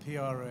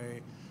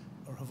 PRA,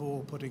 have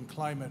all put in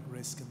climate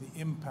risk and the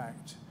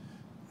impact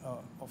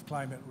of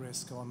climate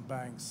risk on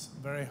banks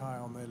very high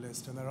on their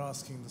list, and they're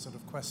asking the sort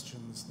of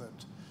questions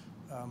that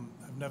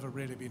have never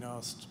really been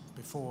asked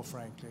before,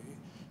 frankly.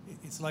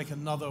 It's like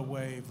another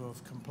wave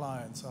of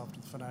compliance after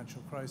the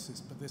financial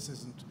crisis, but this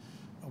isn't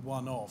a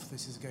one-off.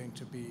 This is going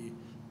to be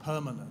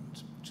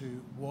permanent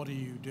to what are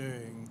you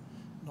doing,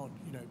 not,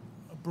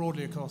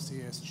 broadly across the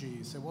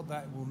ESG. So what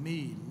that will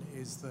mean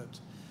is that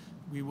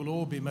we will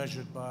all be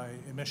measured by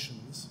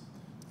emissions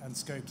and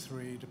scope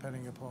 3,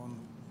 depending upon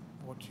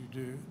what you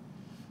do.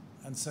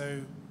 And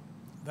so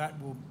that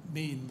will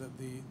mean that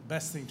the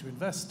best thing to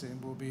invest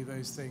in will be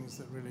those things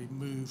that really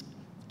move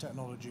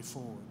technology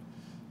forward.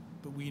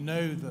 But we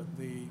know that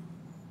the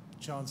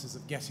chances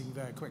of getting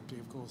there quickly,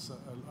 of course,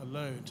 are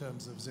low in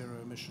terms of zero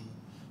emission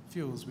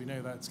fuels. We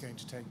know that's going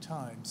to take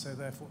time. So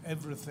therefore,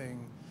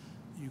 everything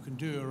you can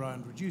do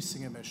around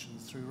reducing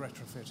emissions through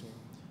retrofitting,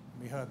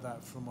 and we heard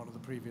that from one of the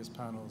previous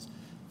panels,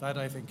 that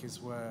I think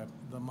is where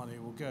the money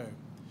will go.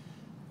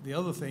 The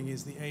other thing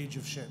is the age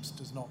of ships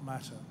does not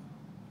matter.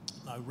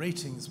 Now,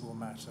 ratings will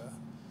matter.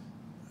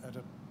 At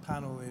a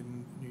panel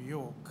in New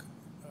York,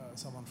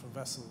 someone from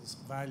Vessels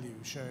Value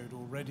showed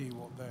already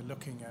what they're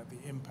looking at,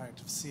 the impact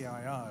of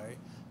CII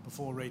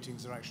before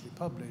ratings are actually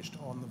published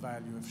on the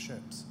value of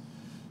ships.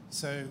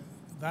 So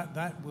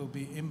that will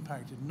be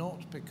impacted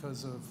not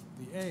because of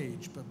the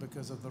age, but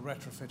because of the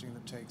retrofitting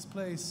that takes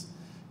place,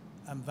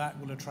 and that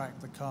will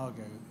attract the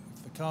cargo.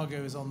 If the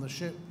cargo is on the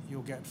ship,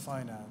 you'll get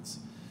finance.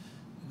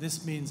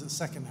 This means that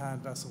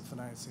second-hand vessel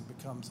financing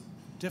becomes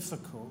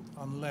difficult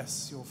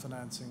unless you're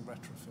financing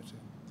retrofitting.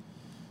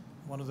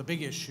 One of the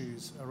big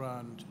issues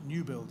around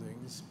new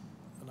buildings,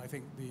 and I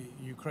think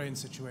the Ukraine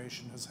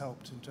situation has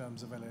helped in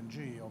terms of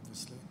LNG,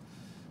 obviously.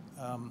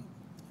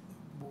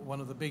 One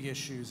of the big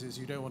issues is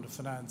you don't want to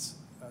finance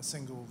a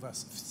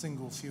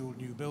single fuel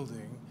new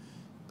building,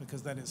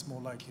 because then it's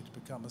more likely to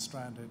become a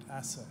stranded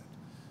asset.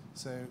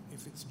 So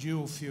if it's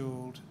dual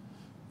fueled,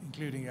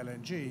 including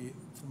LNG,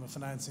 from a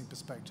financing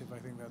perspective, I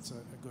think that's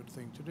a good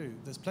thing to do.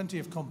 There's plenty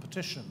of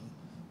competition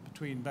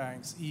between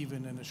banks,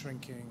 even in a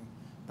shrinking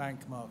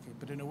bank market.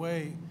 But in a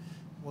way,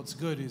 what's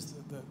good is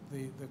that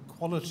the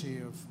quality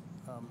of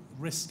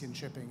risk in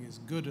shipping is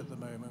good at the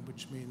moment,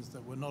 which means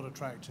that we're not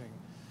attracting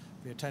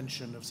the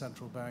attention of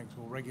central banks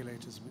or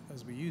regulators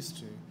as we used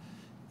to.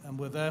 And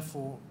we're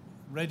therefore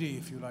ready,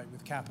 if you like,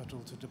 with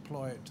capital to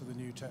deploy it to the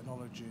new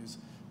technologies,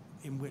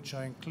 in which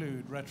I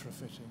include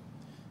retrofitting.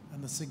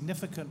 And the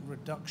significant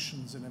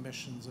reductions in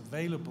emissions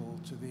available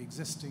to the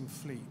existing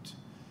fleet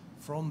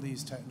from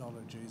these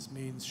technologies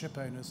means ship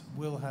owners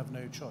will have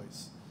no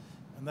choice.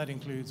 And that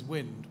includes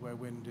wind, where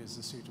wind is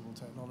a suitable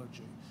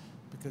technology,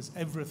 because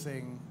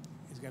everything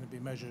is going to be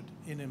measured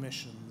in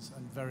emissions,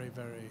 and very,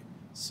 very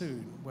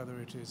soon, whether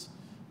it is,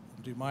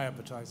 I'll do my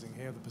advertising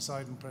here, the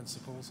Poseidon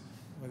Principles,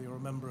 whether you're a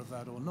member of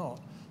that or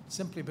not,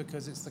 simply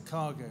because it's the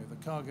cargo.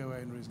 The cargo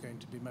owner is going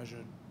to be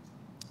measured.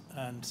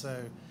 And so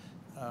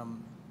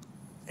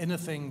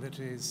anything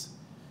is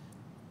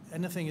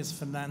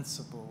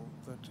financeable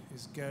that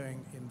is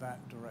going in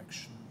that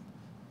direction.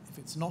 If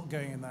it's not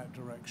going in that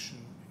direction,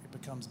 it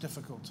becomes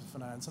difficult to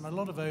finance. And a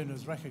lot of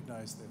owners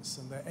recognize this,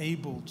 and they're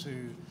able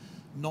to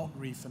not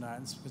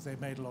refinance because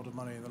they've made a lot of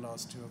money in the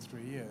last 2 or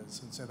 3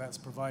 years. And so that's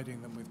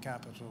providing them with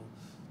capital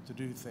to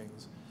do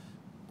things.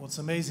 What's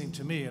amazing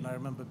to me, and I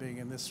remember being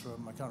in this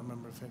room, I can't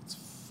remember if it's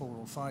 4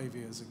 or 5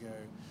 years ago,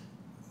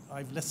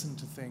 I've listened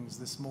to things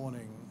this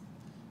morning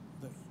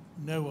that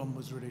no one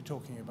was really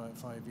talking about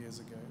 5 years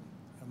ago.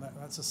 And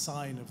that's a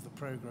sign of the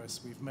progress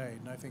we've made,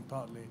 and I think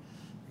partly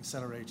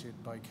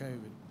accelerated by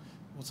COVID.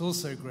 What's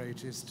also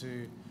great is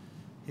to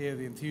hear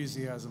the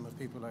enthusiasm of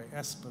people like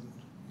Espen,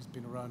 who's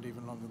been around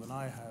even longer than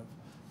I have,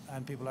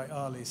 and people like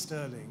Ali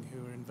Sterling,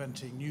 who are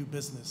inventing new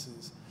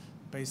businesses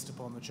based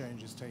upon the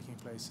changes taking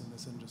place in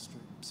this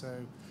industry.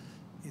 So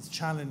it's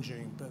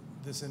challenging, but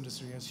this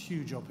industry has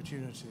huge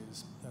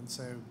opportunities, and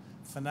so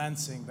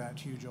financing that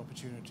huge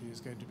opportunity is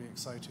going to be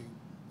exciting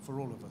for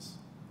all of us.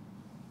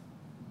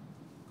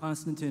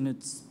 Konstantin,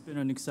 it's been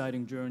an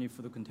exciting journey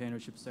for the container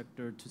ship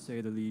sector, to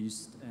say the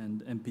least,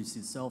 and MPC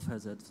itself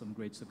has had some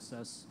great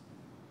success.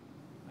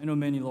 I know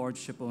many large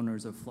ship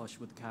owners are flush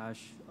with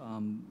cash.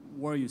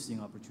 Where are you seeing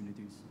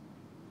opportunities?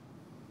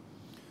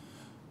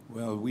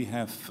 Well, we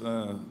have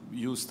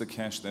used the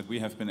cash that we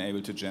have been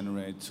able to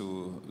generate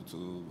to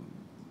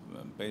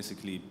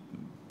basically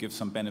give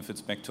some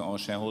benefits back to our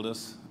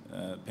shareholders,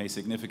 pay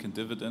significant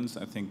dividends.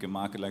 I think a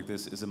market like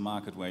this is a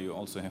market where you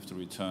also have to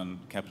return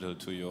capital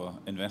to your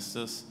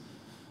investors.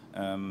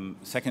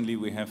 Secondly,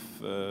 we have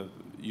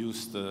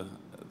used the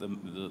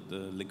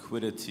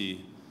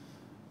liquidity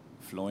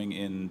flowing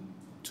in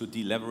to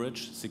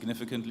deleverage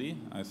significantly.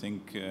 I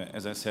think,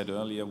 as I said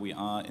earlier, we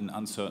are in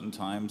uncertain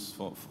times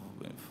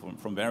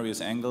from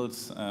various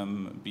angles,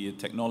 be it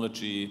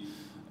technology,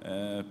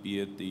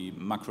 be it the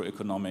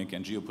macroeconomic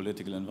and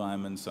geopolitical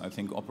environment. So I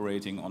think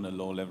operating on a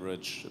low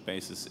leverage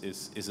basis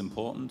is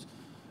important.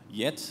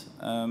 Yet,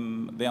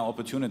 there are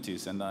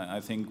opportunities, and I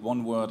think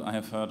one word I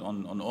have heard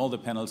on all the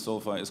panels so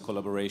far is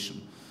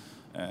collaboration.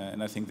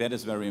 And I think that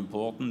is very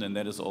important, and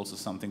that is also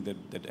something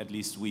that at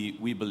least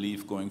we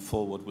believe going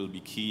forward will be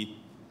key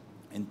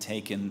in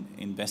taking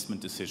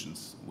investment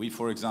decisions. We,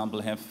 for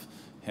example,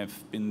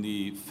 have been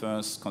the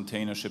first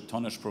container ship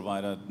tonnage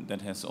provider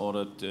that has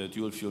ordered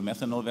dual-fuel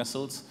methanol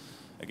vessels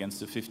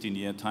against a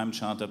 15-year time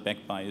charter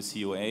backed by a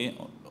COA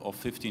of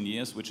 15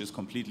 years, which is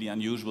completely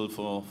unusual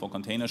for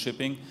container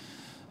shipping,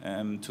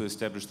 to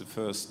establish the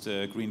first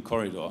green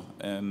corridor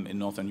in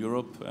Northern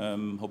Europe,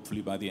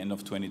 hopefully by the end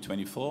of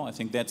 2024. I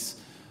think that's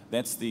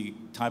the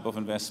type of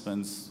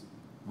investments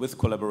with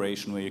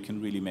collaboration where you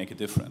can really make a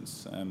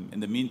difference. In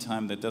the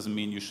meantime, that doesn't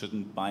mean you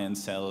shouldn't buy and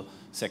sell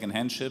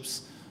second-hand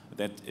ships.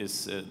 That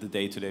is the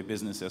day-to-day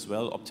business as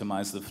well.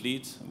 Optimize the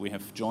fleet. We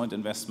have joint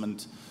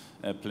investment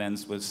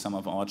plans with some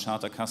of our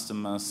charter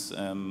customers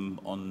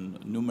on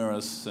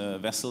numerous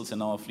vessels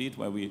in our fleet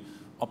where we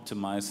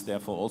optimize,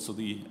 therefore, also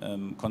the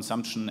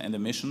consumption and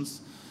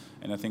emissions.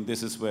 And I think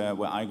this is where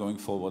I, going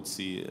forward,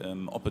 see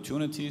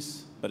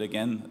opportunities. But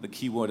again, the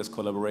key word is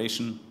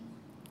collaboration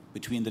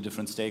between the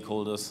different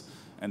stakeholders,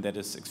 and that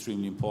is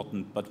extremely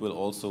important, but will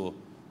also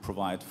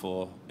provide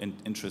for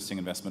interesting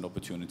investment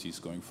opportunities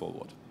going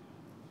forward.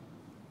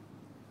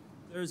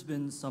 There's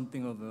been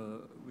something of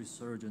a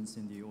resurgence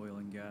in the oil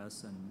and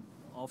gas and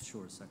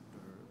offshore sector.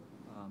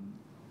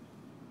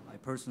 I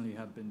personally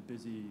have been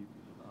busy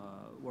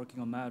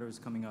working on matters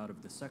coming out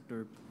of the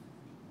sector.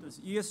 Does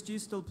ESG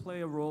still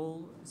play a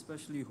role,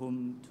 especially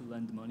whom to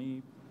lend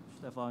money?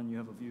 Stefan, you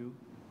have a view?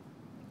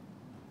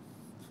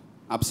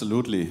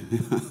 Absolutely.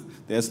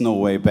 There's no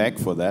way back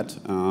for that.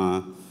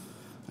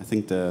 I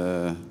think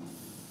the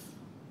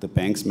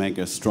banks make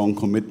a strong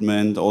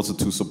commitment also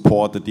to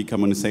support the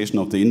decarbonization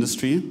of the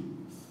industry.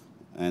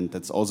 And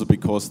that's also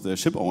because the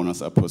ship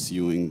owners are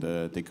pursuing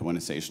the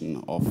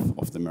decarbonization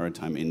of the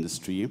maritime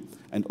industry.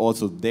 And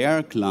also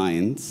their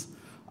clients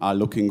are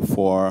looking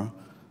for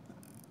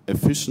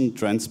efficient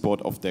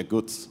transport of their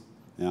goods,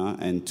 yeah,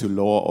 and to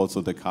lower also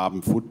the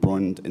carbon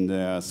footprint in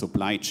their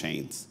supply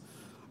chains.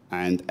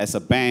 And as a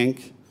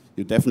bank,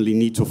 you definitely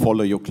need to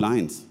follow your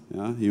clients.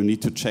 Yeah? You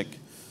need to check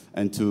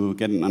and to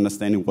get an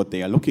understanding what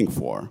they are looking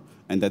for.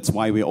 And that's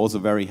why we're also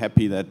very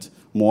happy that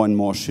more and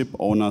more ship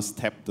owners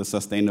tap the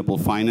sustainable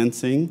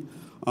financing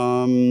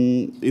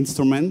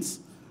instruments.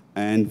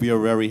 And we are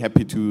very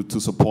happy to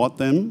support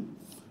them.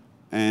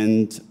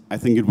 And I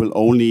think it will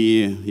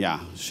only,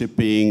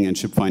 shipping and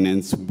ship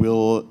finance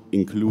will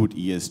include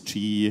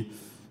ESG,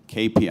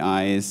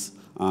 KPIs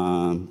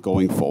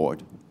going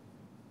forward.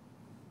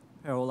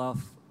 Herr Olaf,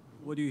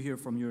 what do you hear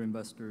from your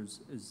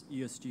investors? Is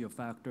ESG a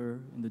factor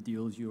in the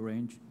deals you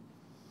arrange?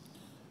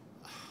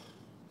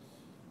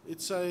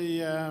 It's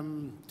a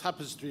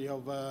tapestry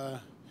of a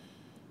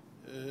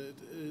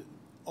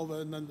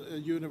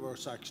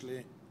universe,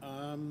 actually.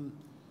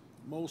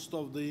 Most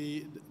of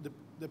the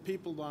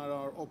people that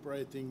are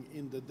operating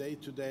in the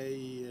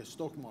day-to-day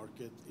stock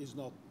market is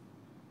not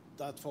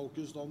that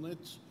focused on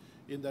it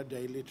in their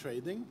daily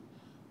trading.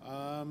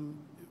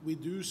 We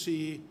do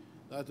see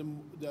that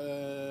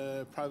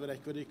the private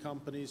equity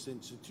companies,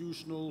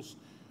 institutionals,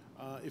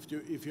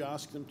 if you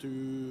ask them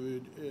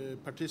to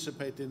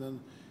participate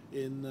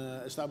in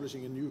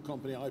establishing a new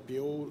company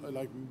IPO,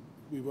 like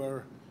we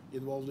were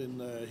involved in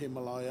the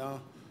Himalaya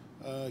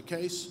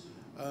case,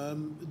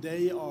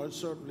 they are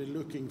certainly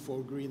looking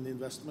for green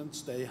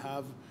investments. They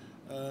have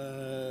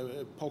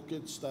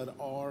pockets that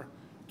are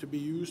to be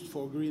used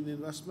for green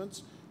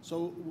investments.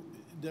 So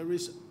there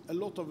is a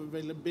lot of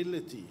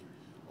availability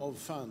of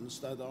funds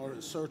that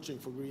are searching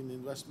for green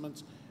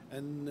investments,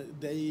 and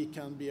they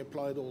can be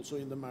applied also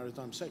in the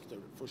maritime sector,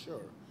 for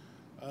sure.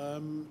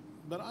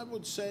 But I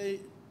would say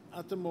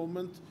at the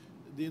moment,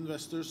 the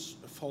investors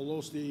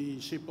follows the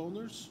ship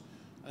owners,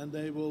 and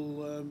they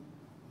will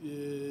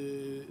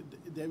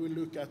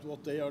look at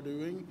what they are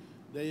doing.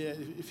 They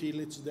feel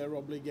it's their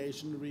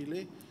obligation,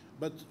 really.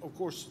 But of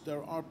course,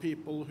 there are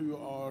people who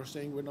are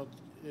saying we're not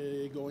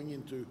going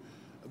into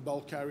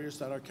bulk carriers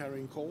that are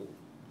carrying coal.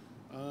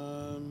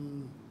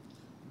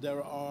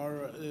 There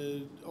are,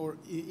 or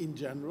in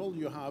general,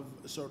 you have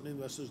certain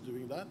investors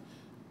doing that.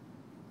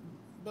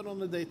 But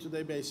on a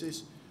day-to-day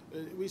basis,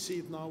 we see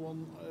it now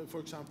on, for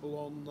example,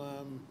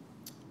 on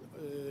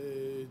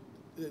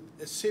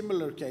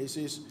similar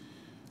cases.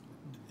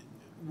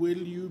 Will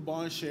you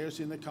buy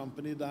shares in a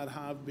company that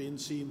have been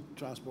seen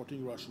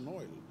transporting Russian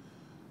oil?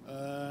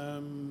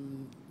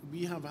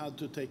 We have had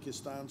to take a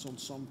stance on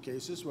some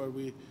cases where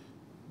we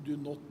do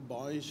not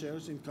buy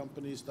shares in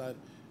companies that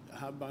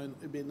have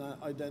been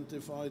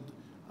identified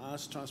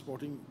as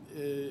transporting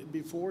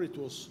before it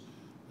was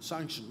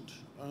sanctioned,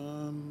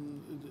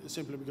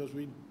 simply because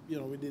we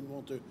didn't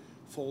want to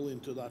fall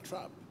into that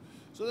trap.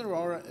 So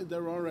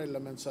there are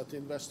elements that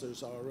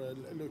investors are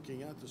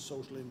looking at, the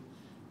socially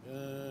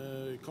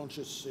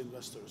conscious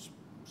investors.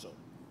 So,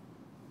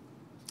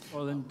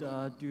 Orland,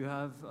 do you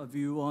have a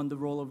view on the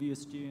role of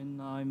ESG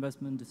in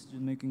investment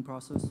decision-making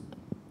process?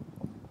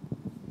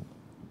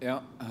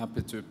 Yeah,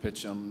 happy to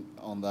pitch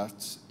on that.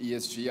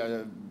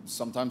 ESG,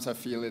 sometimes I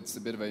feel it's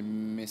a bit of a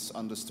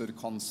misunderstood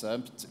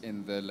concept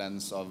in the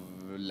lens of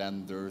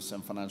lenders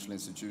and financial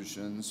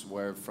institutions,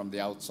 where from the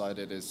outside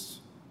it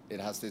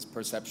has this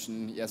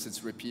perception, yes,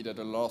 it's repeated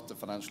a lot, the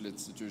financial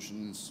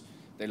institutions,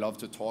 they love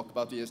to talk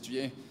about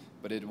ESG,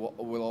 but it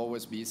will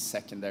always be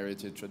secondary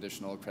to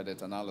traditional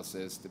credit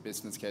analysis. The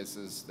business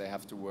cases, they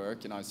have to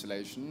work in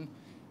isolation,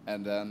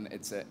 and then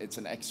it's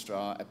an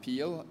extra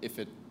appeal if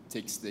it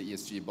ticks the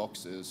ESG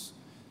boxes.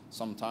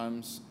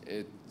 Sometimes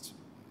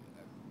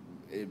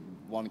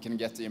one can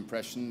get the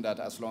impression that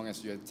as long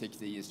as you tick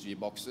the ESG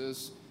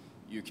boxes,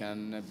 you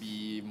can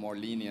be more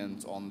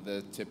lenient on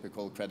the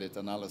typical credit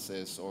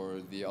analysis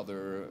or the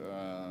other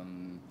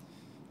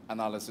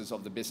analysis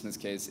of the business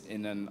case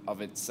in and of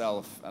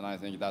itself. And I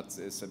think that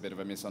is a bit of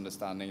a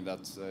misunderstanding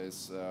that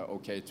is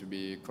okay to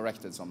be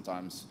corrected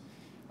sometimes.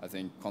 I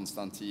think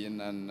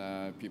Konstantin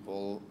and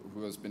people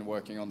who has been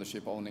working on the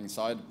ship owning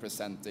side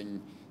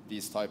presenting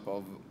these type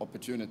of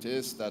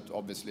opportunities that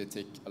obviously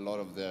tick a lot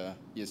of the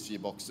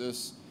ESG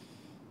boxes,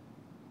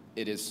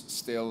 it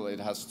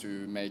has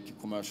to make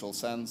commercial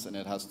sense, and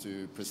it has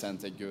to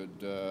present a good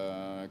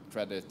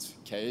credit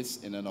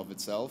case in and of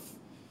itself.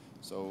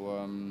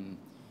 So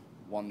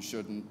one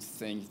shouldn't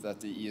think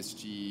that the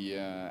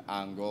ESG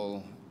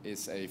angle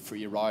is a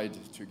free ride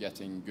to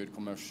getting good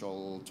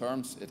commercial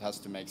terms. It has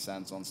to make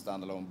sense on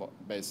standalone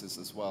basis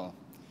as well.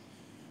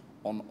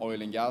 On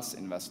oil and gas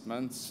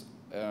investments,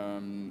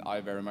 I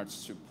very much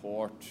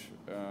support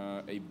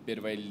a bit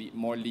of a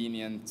more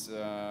lenient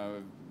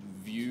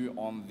view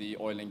on the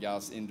oil and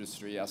gas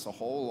industry as a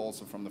whole,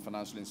 also from the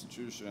financial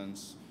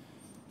institutions.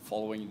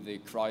 Following the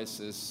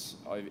crisis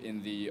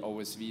in the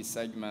OSV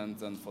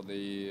segment and for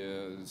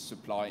the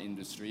supply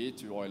industry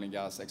to oil and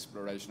gas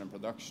exploration and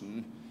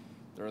production,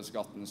 there has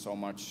gotten so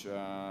much,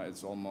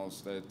 it's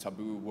almost a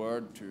taboo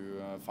word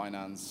to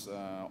finance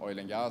oil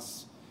and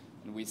gas.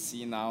 And we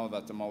see now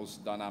that the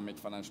most dynamic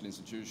financial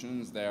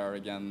institutions, they are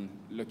again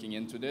looking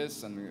into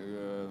this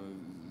and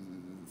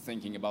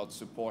thinking about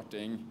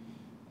supporting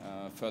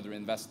further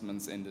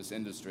investments in this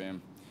industry.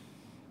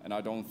 And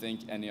I don't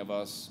think any of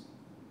us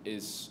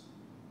is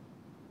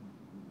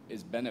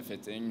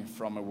benefiting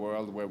from a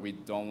world where we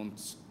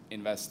don't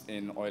invest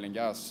in oil and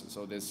gas.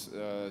 So this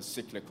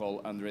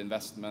cyclical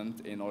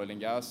underinvestment in oil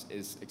and gas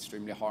is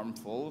extremely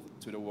harmful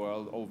to the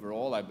world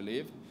overall, I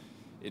believe.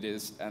 It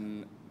is a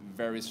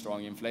very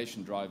strong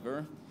inflation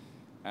driver,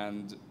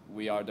 and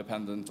we are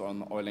dependent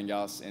on oil and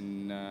gas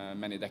in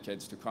many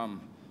decades to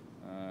come.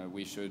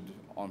 We should,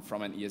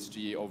 from an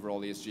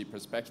overall ESG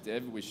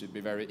perspective, we should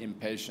be very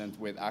impatient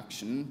with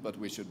action, but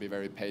we should be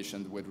very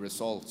patient with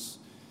results.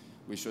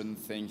 We shouldn't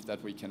think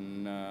that we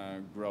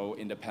can grow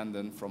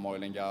independent from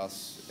oil and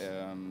gas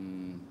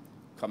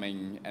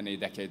coming any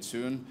decade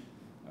soon.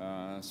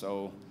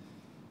 So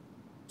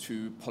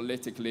to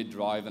politically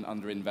drive an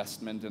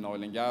underinvestment in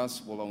oil and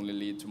gas will only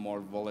lead to more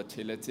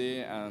volatility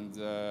and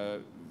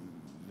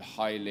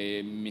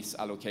highly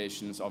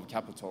misallocations of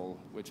capital,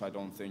 which I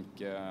don't think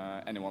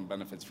anyone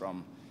benefits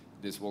from.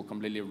 This will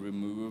completely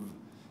remove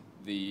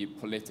the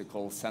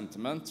political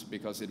sentiment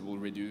because it will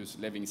reduce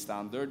living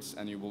standards,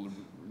 and you will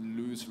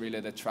lose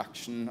really the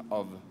traction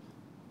of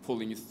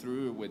pulling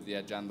through with the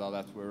agenda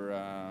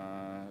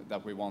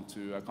that we want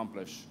to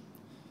accomplish.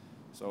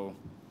 So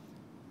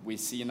we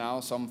see now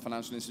some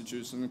financial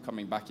institutions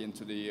coming back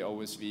into the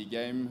OSV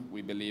game.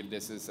 We believe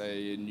this is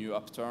a new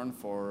upturn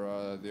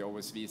for the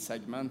OSV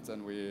segment,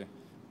 and we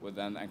would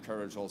then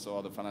encourage also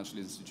other financial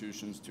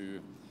institutions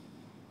to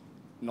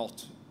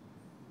not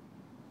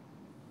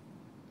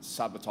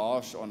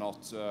sabotage or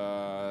not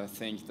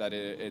think that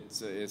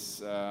it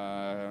is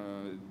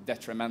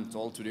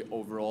detrimental to the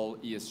overall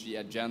ESG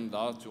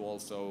agenda to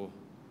also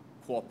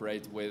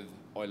cooperate with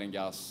oil and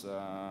gas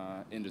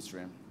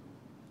industry.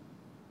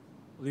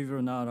 Believe it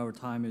or not, our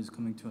time is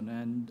coming to an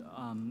end.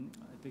 I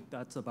think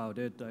that's about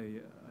it.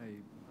 I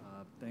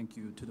thank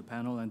you to the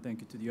panel and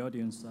thank you to the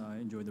audience.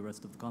 Enjoy the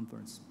rest of the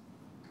conference.